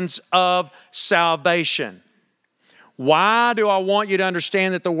fountains of salvation. Why do I want you to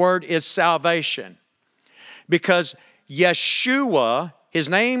understand that the word is salvation? Because Yeshua, his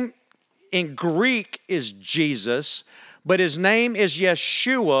name in Greek is Jesus, but his name is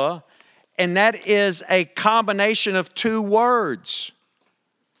Yeshua, and that is a combination of two words.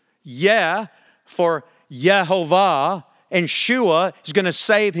 Yeh for Yehovah, and Shua is going to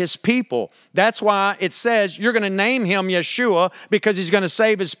save his people. That's why it says you're going to name him Yeshua, because he's going to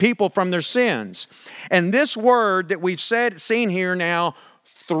save his people from their sins. And this word that we've seen here now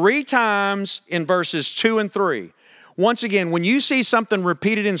 3 times in verses 2 and 3. Once again, when you see something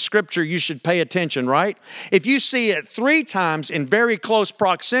repeated in Scripture, you should pay attention, right? If you see it 3 times in very close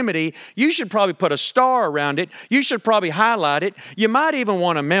proximity, you should probably put a star around it. You should probably highlight it. You might even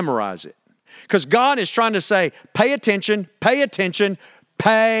want to memorize it. Because God is trying to say, pay attention, pay attention,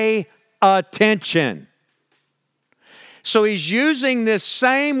 pay attention. So he's using this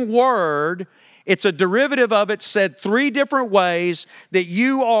same word. It's a derivative of it said 3 different ways, that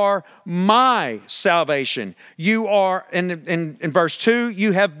you are my salvation. You are, in verse 2,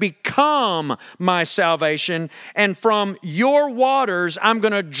 you have become my salvation. And from your waters, I'm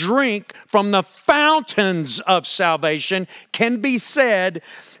going to drink from the fountains of salvation. Can be said,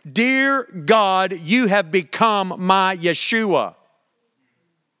 dear God, you have become my Yeshua.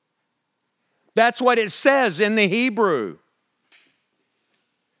 That's what it says in the Hebrew.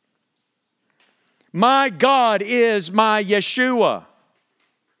 My God is my Yeshua.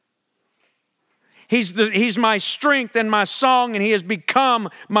 He's my strength and my song, and he has become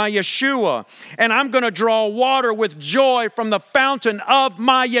my Yeshua. And I'm going to draw water with joy from the fountain of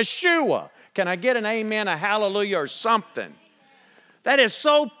my Yeshua. Can I get an amen, a hallelujah, or something? That is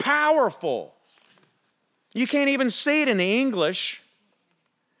so powerful. You can't even see it in the English,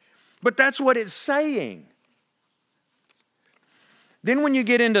 but that's what it's saying. Then when you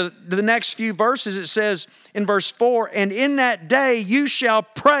get into the next few verses, it says in verse 4, and in that day you shall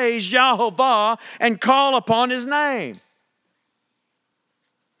praise Yahovah and call upon his name.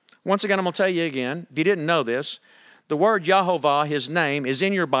 Once again, I'm going to tell you again, if you didn't know this, the word Yahovah, his name, is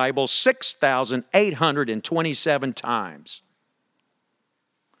in your Bible 6,827 times.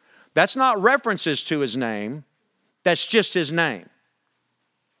 That's not references to his name. That's just his name.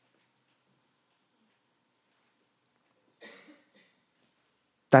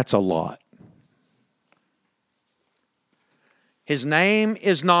 That's a lot. His name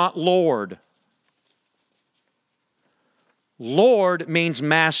is not Lord. Lord means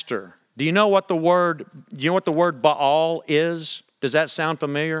master. Do you know what the word Baal is? Does that sound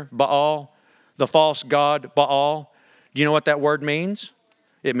familiar? Baal, the false god Baal. Do you know what that word means?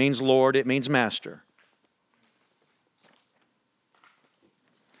 It means Lord, it means master.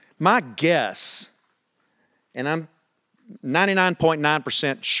 My guess, and I'm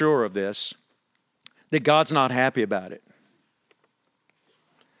 99.9% sure of this, that God's not happy about it.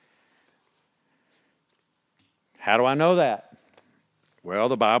 How do I know that? Well,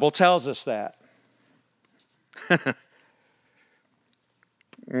 the Bible tells us that.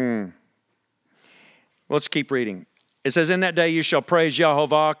 Let's keep reading. It says, in that day you shall praise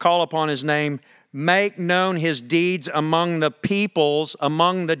Yahovah, call upon his name, make known his deeds among the peoples,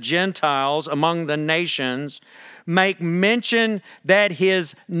 among the Gentiles, among the nations. Make mention that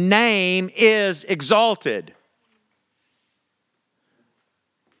his name is exalted.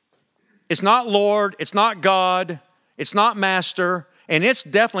 It's not Lord, it's not God, it's not Master, and it's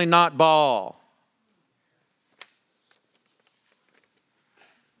definitely not Baal.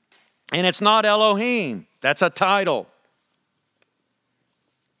 And it's not Elohim. That's a title.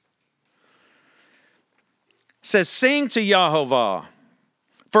 It says, sing to Yahovah,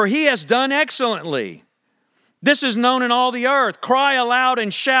 for he has done excellently. This is known in all the earth. Cry aloud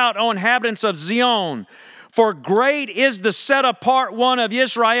and shout, O inhabitants of Zion, for great is the set apart one of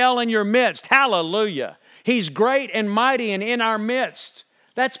Israel in your midst. Hallelujah. He's great and mighty and in our midst.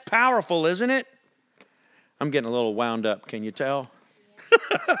 That's powerful, isn't it? I'm getting a little wound up, can you tell?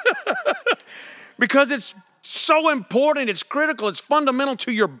 Because it's so important, it's critical, it's fundamental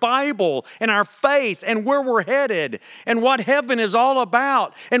to your Bible and our faith and where we're headed and what heaven is all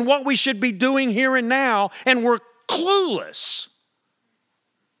about and what we should be doing here and now, and we're clueless.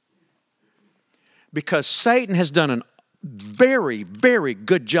 Because Satan has done a very, very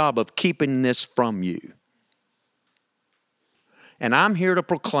good job of keeping this from you. And I'm here to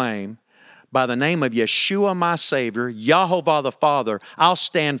proclaim, by the name of Yeshua my Savior, Yahovah the Father, I'll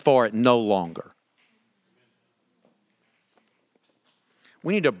stand for it no longer.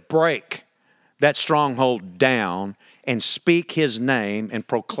 We need to break that stronghold down and speak His name and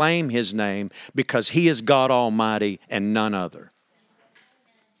proclaim His name because He is God Almighty and none other.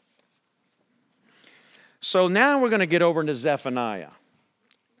 So now we're going to get over into Zephaniah.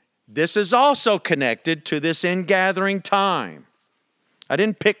 This is also connected to this ingathering time. I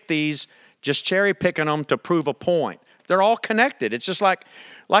didn't pick these, just cherry picking them to prove a point. They're all connected. It's just like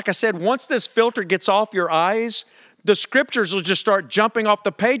I said, once this filter gets off your eyes, the scriptures will just start jumping off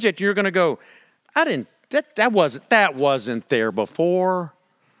the page at you. You're going to go, that wasn't there before.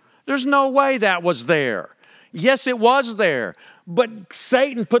 There's no way that was there. Yes, it was there. But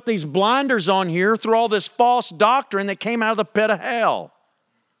Satan put these blinders on here through all this false doctrine that came out of the pit of hell.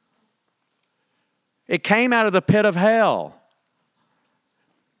 It came out of the pit of hell.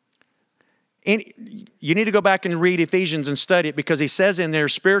 And you need to go back and read Ephesians and study it because he says in there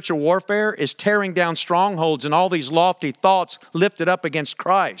spiritual warfare is tearing down strongholds and all these lofty thoughts lifted up against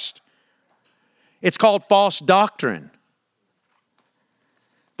Christ. It's called false doctrine.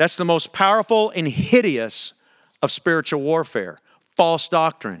 That's the most powerful and hideous of spiritual warfare. False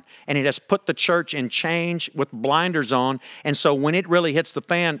doctrine. And it has put the church in chains with blinders on. And so when it really hits the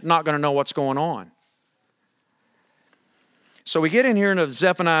fan, not going to know what's going on. So we get in here into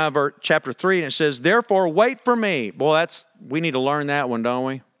Zephaniah chapter 3 and it says, therefore wait for me. Well, we need to learn that one, don't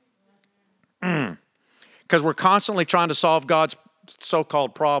we? Because we're constantly trying to solve God's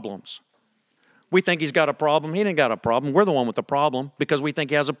so-called problems. We think He's got a problem. He ain't got a problem. We're the one with the problem because we think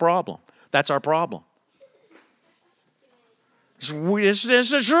He has a problem. That's our problem. This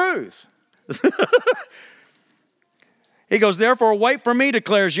is the truth. He goes, therefore wait for me,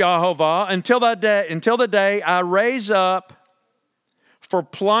 declares Yahovah, until the day I raise up for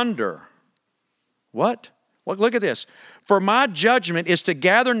plunder. What? Well, look at this. For my judgment is to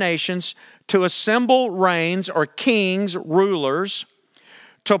gather nations, to assemble reigns or kings, rulers,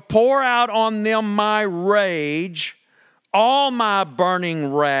 to pour out on them my rage, all my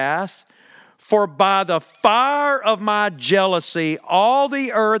burning wrath, for by the fire of my jealousy, all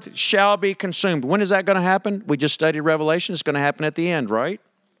the earth shall be consumed. When is that going to happen? We just studied Revelation. It's going to happen at the end, right?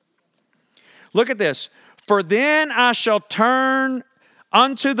 Look at this. For then I shall turn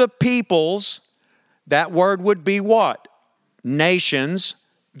unto the peoples, that word would be what? Nations,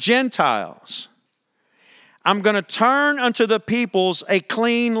 Gentiles. I'm going to turn unto the peoples a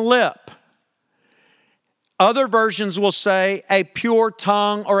clean lip. Other versions will say a pure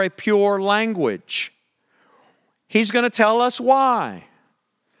tongue or a pure language. He's going to tell us why.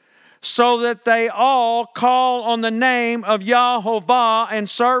 So that they all call on the name of Yahovah and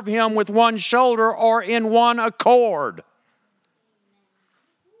serve Him with one shoulder or in one accord.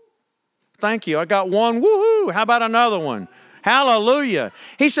 Thank you. I got one. Woohoo. How about another one? Hallelujah.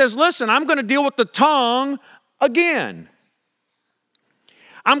 He says, listen, I'm going to deal with the tongue again.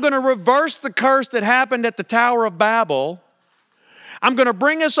 I'm going to reverse the curse that happened at the Tower of Babel. I'm going to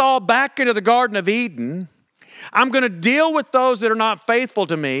bring us all back into the Garden of Eden. I'm going to deal with those that are not faithful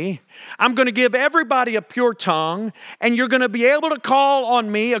to me. I'm going to give everybody a pure tongue, and you're going to be able to call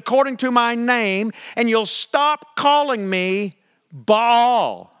on me according to my name, and you'll stop calling me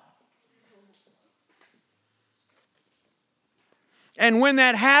Baal. And when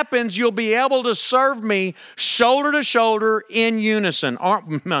that happens, you'll be able to serve me shoulder to shoulder in unison.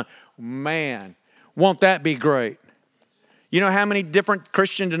 Man, won't that be great? You know how many different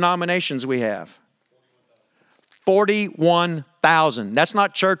Christian denominations we have? 41,000. That's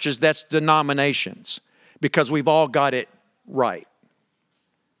not churches, that's denominations. Because we've all got it right.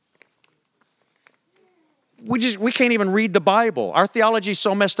 We can't even read the Bible. Our theology is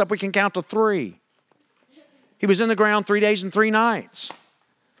so messed up we can count to 3. He was in the ground 3 days and 3 nights.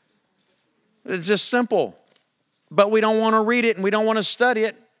 It's just simple. But we don't want to read it and we don't want to study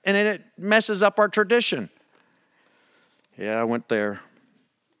it, and it messes up our tradition. Yeah, I went there.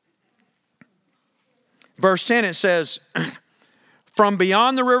 Verse 10, it says, from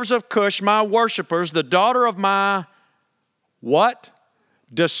beyond the rivers of Cush, my worshipers, the daughter of my, what?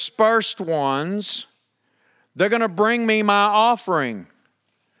 Dispersed ones, they're going to bring me my offering.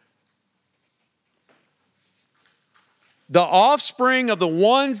 The offspring of the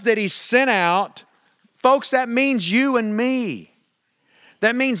ones that He sent out, folks, that means you and me.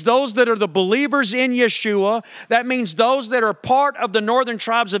 That means those that are the believers in Yeshua. That means those that are part of the northern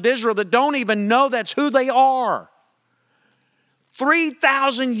tribes of Israel that don't even know that's who they are.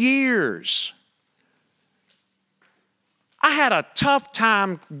 3,000 years. I had a tough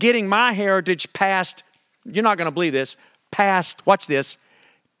time getting my heritage past, you're not going to believe this, past, watch this,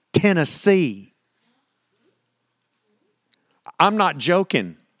 Tennessee. I'm not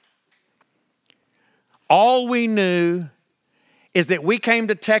joking. All we knew is that we came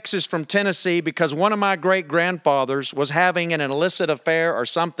to Texas from Tennessee because one of my great-grandfathers was having an illicit affair or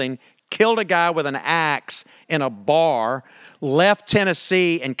something, killed a guy with an axe in a bar, left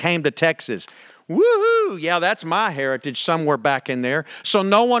Tennessee and came to Texas. Woohoo! Yeah, that's my heritage somewhere back in there. So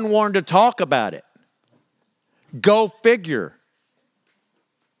no one wanted to talk about it. Go figure.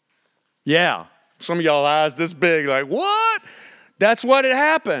 Yeah, some of y'all eyes this big, like, what? That's what had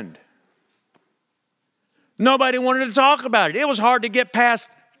happened. Nobody wanted to talk about it. It was hard to get past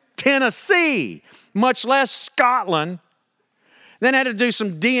Tennessee, much less Scotland. Then had to do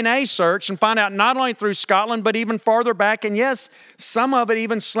some DNA search and find out not only through Scotland, but even farther back. And yes, some of it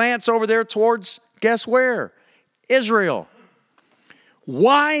even slants over there towards, guess where? Israel.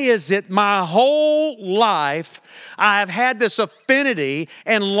 Why is it my whole life I have had this affinity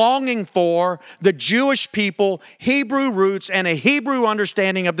and longing for the Jewish people, Hebrew roots, and a Hebrew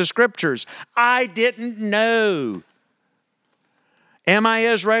understanding of the Scriptures? I didn't know. Am I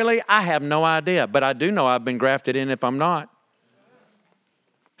Israeli? I have no idea, but I do know I've been grafted in if I'm not.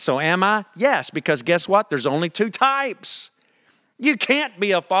 So am I? Yes, because guess what? There's only two types. You can't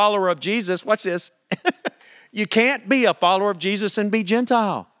be a follower of Jesus. Watch this. You can't be a follower of Jesus and be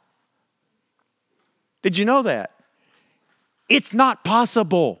Gentile. Did you know that? It's not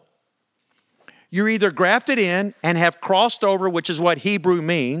possible. You're either grafted in and have crossed over, which is what Hebrew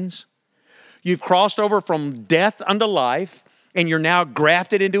means. You've crossed over from death unto life, and you're now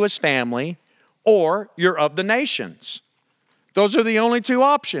grafted into His family, or you're of the nations. Those are the only two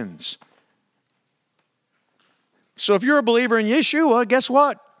options. So if you're a believer in Yeshua, guess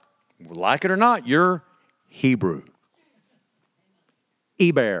what? Like it or not, you're Hebrew.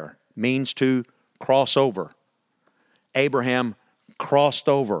 Eber means to cross over. Abraham crossed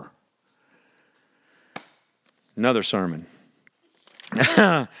over. Another sermon.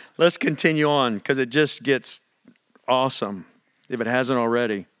 Let's continue on because it just gets awesome if it hasn't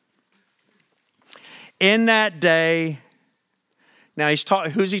already. In that day, now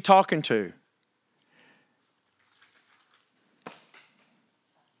who's he talking to?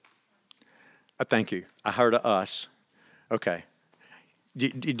 Thank you. I heard of us. Okay.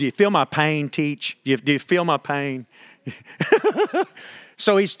 Do you feel my pain, Teach? Do you feel my pain?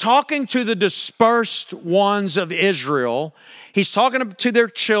 So he's talking to the dispersed ones of Israel. He's talking to their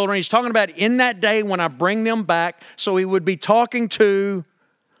children. He's talking about in that day when I bring them back. So he would be talking to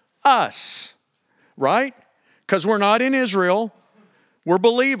us, right? Because we're not in Israel. We're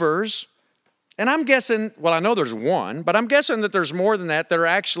believers. And I'm guessing, well, I know there's one, but I'm guessing that there's more than that that are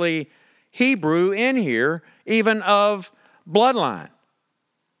actually Hebrew in here, even of bloodline.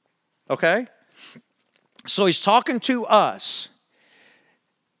 Okay? So he's talking to us.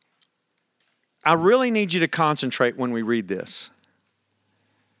 I really need you to concentrate when we read this.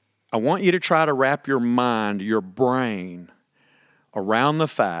 I want you to try to wrap your mind, your brain, around the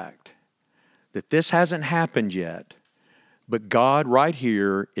fact that this hasn't happened yet, but God right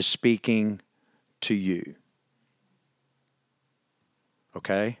here is speaking to you.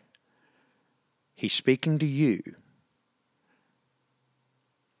 Okay? He's speaking to you.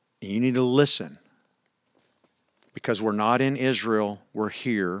 You need to listen because we're not in Israel, we're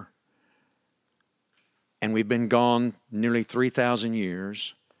here. And we've been gone nearly 3,000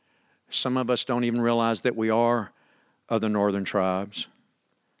 years. Some of us don't even realize that we are of the northern tribes.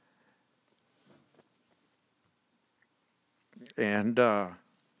 And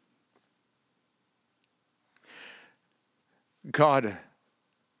God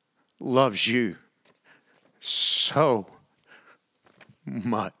loves you so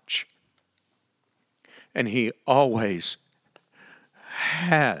much. And He always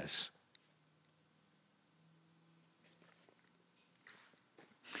has.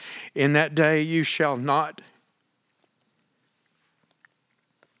 In that day you shall not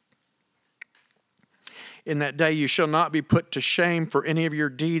be put to shame for any of your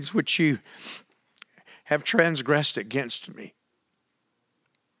deeds which you have transgressed against me.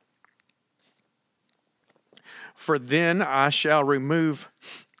 For then I shall remove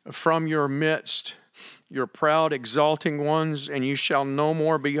from your midst your proud, exalting ones, and you shall no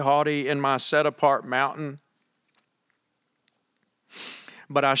more be haughty in my set-apart mountain.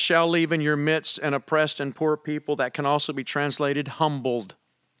 But I shall leave in your midst an oppressed and poor people. That can also be translated humbled.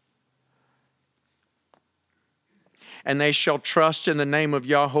 And they shall trust in the name of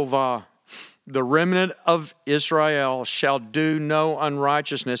Yahovah. The remnant of Israel shall do no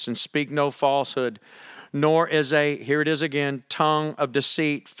unrighteousness and speak no falsehood, nor is here it is again, tongue of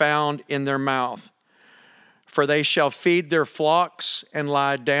deceit found in their mouth. For they shall feed their flocks and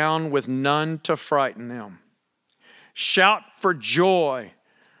lie down with none to frighten them. Shout for joy,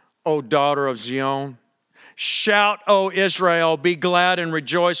 O daughter of Zion. Shout, O Israel, be glad and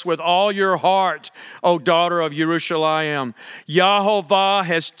rejoice with all your heart, O daughter of Jerusalem. Yahovah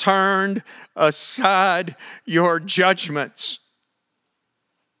has turned aside your judgments.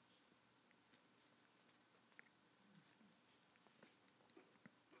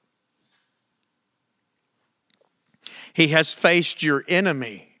 He has faced your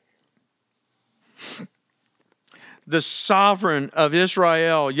enemy. The sovereign of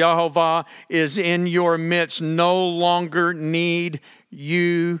Israel, Yahovah, is in your midst. No longer need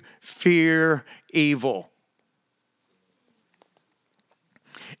you fear evil.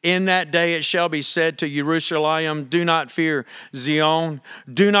 In that day it shall be said to Jerusalem, do not fear, Zion.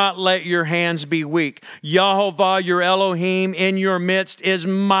 Do not let your hands be weak. Yahovah, your Elohim, in your midst is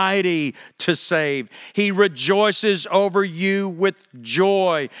mighty to save. He rejoices over you with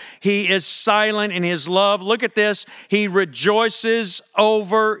joy. He is silent in his love. Look at this. He rejoices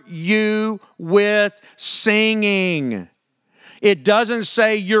over you with singing. It doesn't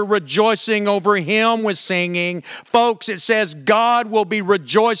say you're rejoicing over him with singing. Folks, it says God will be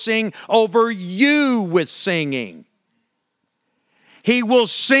rejoicing over you with singing. He will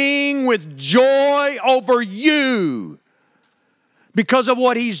sing with joy over you because of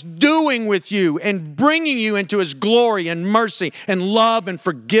what he's doing with you and bringing you into his glory and mercy and love and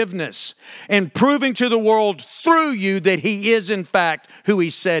forgiveness and proving to the world through you that he is in fact who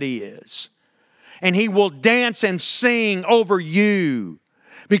he said he is. And he will dance and sing over you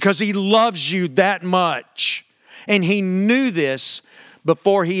because he loves you that much. And he knew this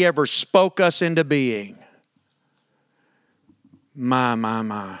before he ever spoke us into being.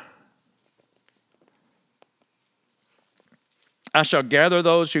 My. I shall gather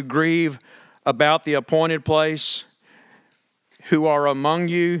those who grieve about the appointed place, who are among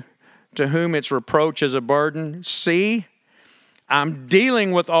you, to whom its reproach is a burden. See, I'm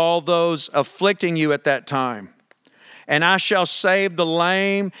dealing with all those afflicting you at that time. And I shall save the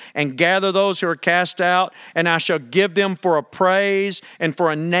lame and gather those who are cast out, and I shall give them for a praise and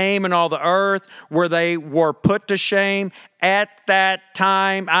for a name in all the earth where they were put to shame. At that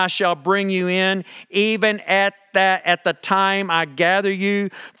time I shall bring you in, even at the time I gather you,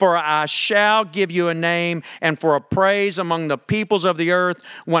 for I shall give you a name and for a praise among the peoples of the earth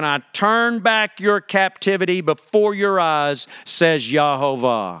when I turn back your captivity before your eyes, says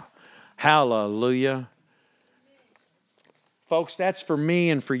Yahovah. Hallelujah. Folks, that's for me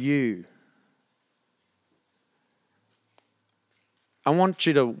and for you. I want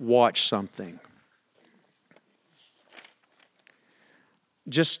you to watch something.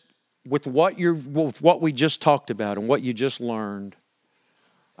 Just with what we just talked about and what you just learned,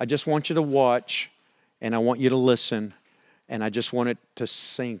 I just want you to watch and I want you to listen and I just want it to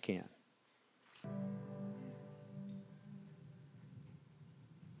sink in.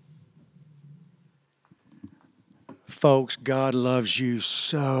 Folks, God loves you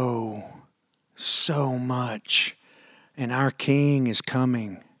so much. And our King is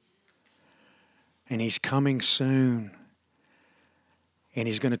coming. And he's coming soon. And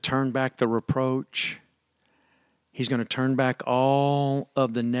he's going to turn back the reproach. He's going to turn back all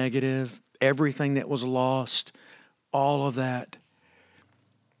of the negative, everything that was lost, all of that.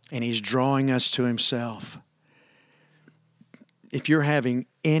 And he's drawing us to himself. If you're having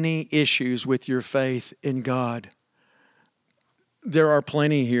any issues with your faith in God, there are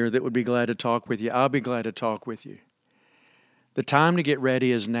plenty here that would be glad to talk with you. I'll be glad to talk with you. The time to get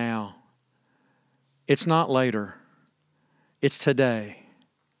ready is now. It's not later. It's today.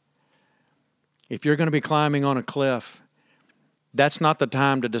 If you're going to be climbing on a cliff, that's not the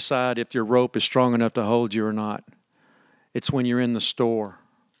time to decide if your rope is strong enough to hold you or not. It's when you're in the store.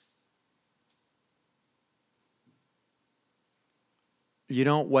 You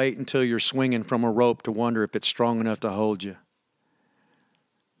don't wait until you're swinging from a rope to wonder if it's strong enough to hold you.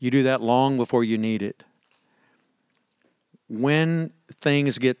 You do that long before you need it. When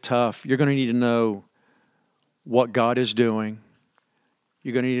things get tough, you're going to need to know what God is doing.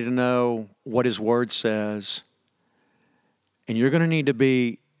 You're going to need to know what His Word says. And you're going to need to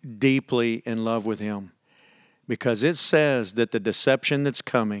be deeply in love with Him. Because it says that the deception that's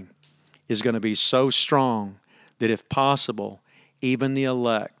coming is going to be so strong that if possible, even the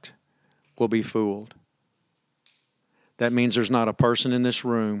elect will be fooled. That means there's not a person in this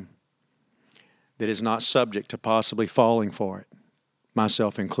room that is not subject to possibly falling for it,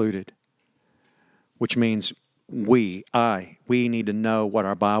 myself included. Which means we need to know what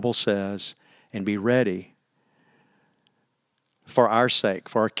our Bible says and be ready for our sake,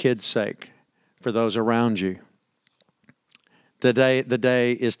 for our kids' sake, for those around you. The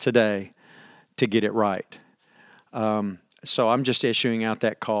day is today to get it right. So I'm just issuing out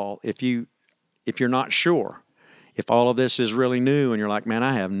that call. If you're not sure, if all of this is really new and you're like, man,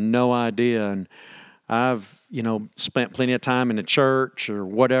 I have no idea, and I've, spent plenty of time in the church or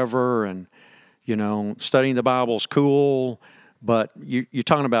whatever, and, studying the Bible's cool, but you're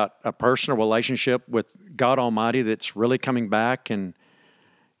talking about a personal relationship with God Almighty that's really coming back, and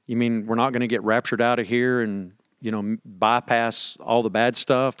you mean we're not going to get raptured out of here and, bypass all the bad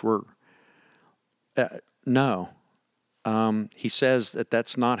stuff? No. He says that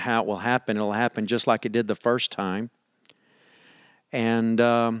that's not how it will happen. It'll happen just like it did the first time. And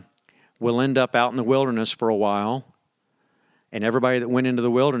we'll end up out in the wilderness for a while. And everybody that went into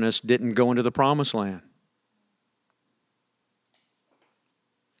the wilderness didn't go into the promised land.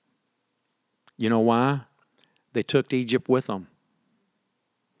 You know why? They took Egypt with them.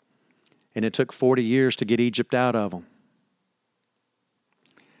 And it took 40 years to get Egypt out of them.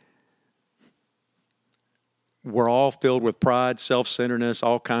 We're all filled with pride, self-centeredness,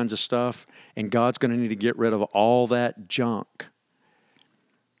 all kinds of stuff, and God's going to need to get rid of all that junk.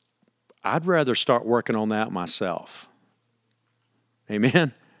 I'd rather start working on that myself.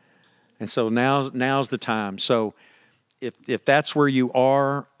 Amen? And so now's the time. So if that's where you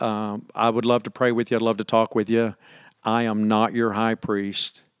are, I would love to pray with you. I'd love to talk with you. I am not your high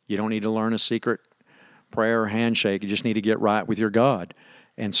priest. You don't need to learn a secret prayer or handshake. You just need to get right with your God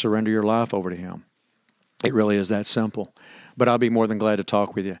and surrender your life over to Him. It really is that simple. But I'll be more than glad to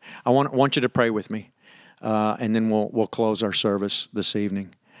talk with you. I want you to pray with me, and then we'll close our service this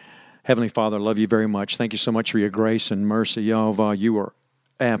evening. Heavenly Father, I love you very much. Thank you so much for your grace and mercy. Yahovah, you are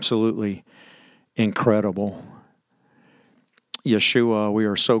absolutely incredible. Yeshua, we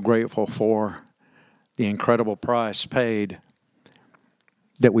are so grateful for the incredible price paid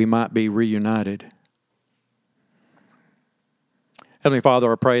that we might be reunited. Heavenly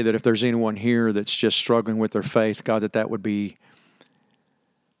Father, I pray that if there's anyone here that's just struggling with their faith, God, that would be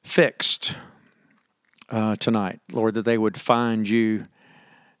fixed tonight. Lord, that they would find you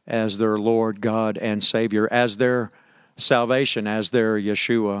as their Lord, God, and Savior, as their salvation, as their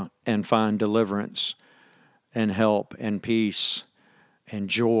Yeshua, and find deliverance and help and peace and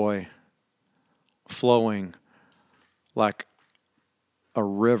joy flowing like a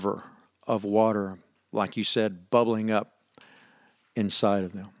river of water, like you said, bubbling up inside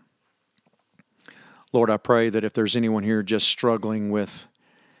of them. Lord, I pray that if there's anyone here just struggling with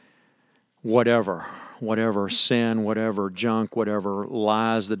whatever sin, whatever junk, whatever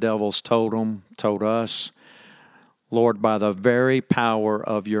lies the devil's told us, Lord, by the very power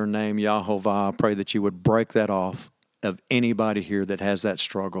of your name, Yahovah, I pray that you would break that off of anybody here that has that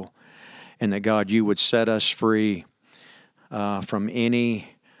struggle, and that, God, you would set us free from any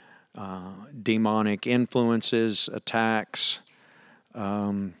demonic influences, attacks,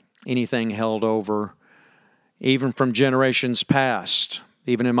 anything held over, even from generations past,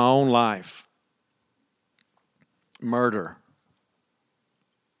 even in my own life. Murder,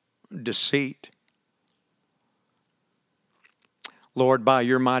 deceit. Lord, by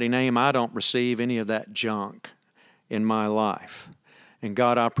your mighty name, I don't receive any of that junk in my life. And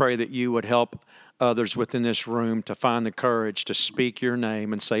God, I pray that you would help others within this room to find the courage to speak your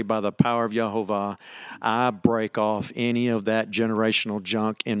name and say, by the power of Yahovah, I break off any of that generational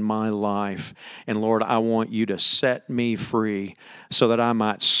junk in my life. And Lord, I want you to set me free so that I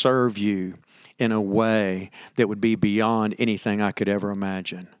might serve you in a way that would be beyond anything I could ever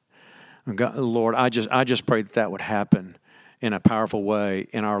imagine. God, Lord, I just pray that would happen in a powerful way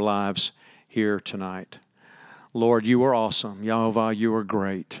in our lives here tonight. Lord, you are awesome. Yahovah, you are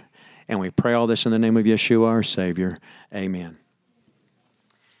great. And we pray all this in the name of Yeshua, our Savior. Amen.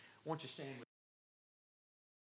 Won't you stand?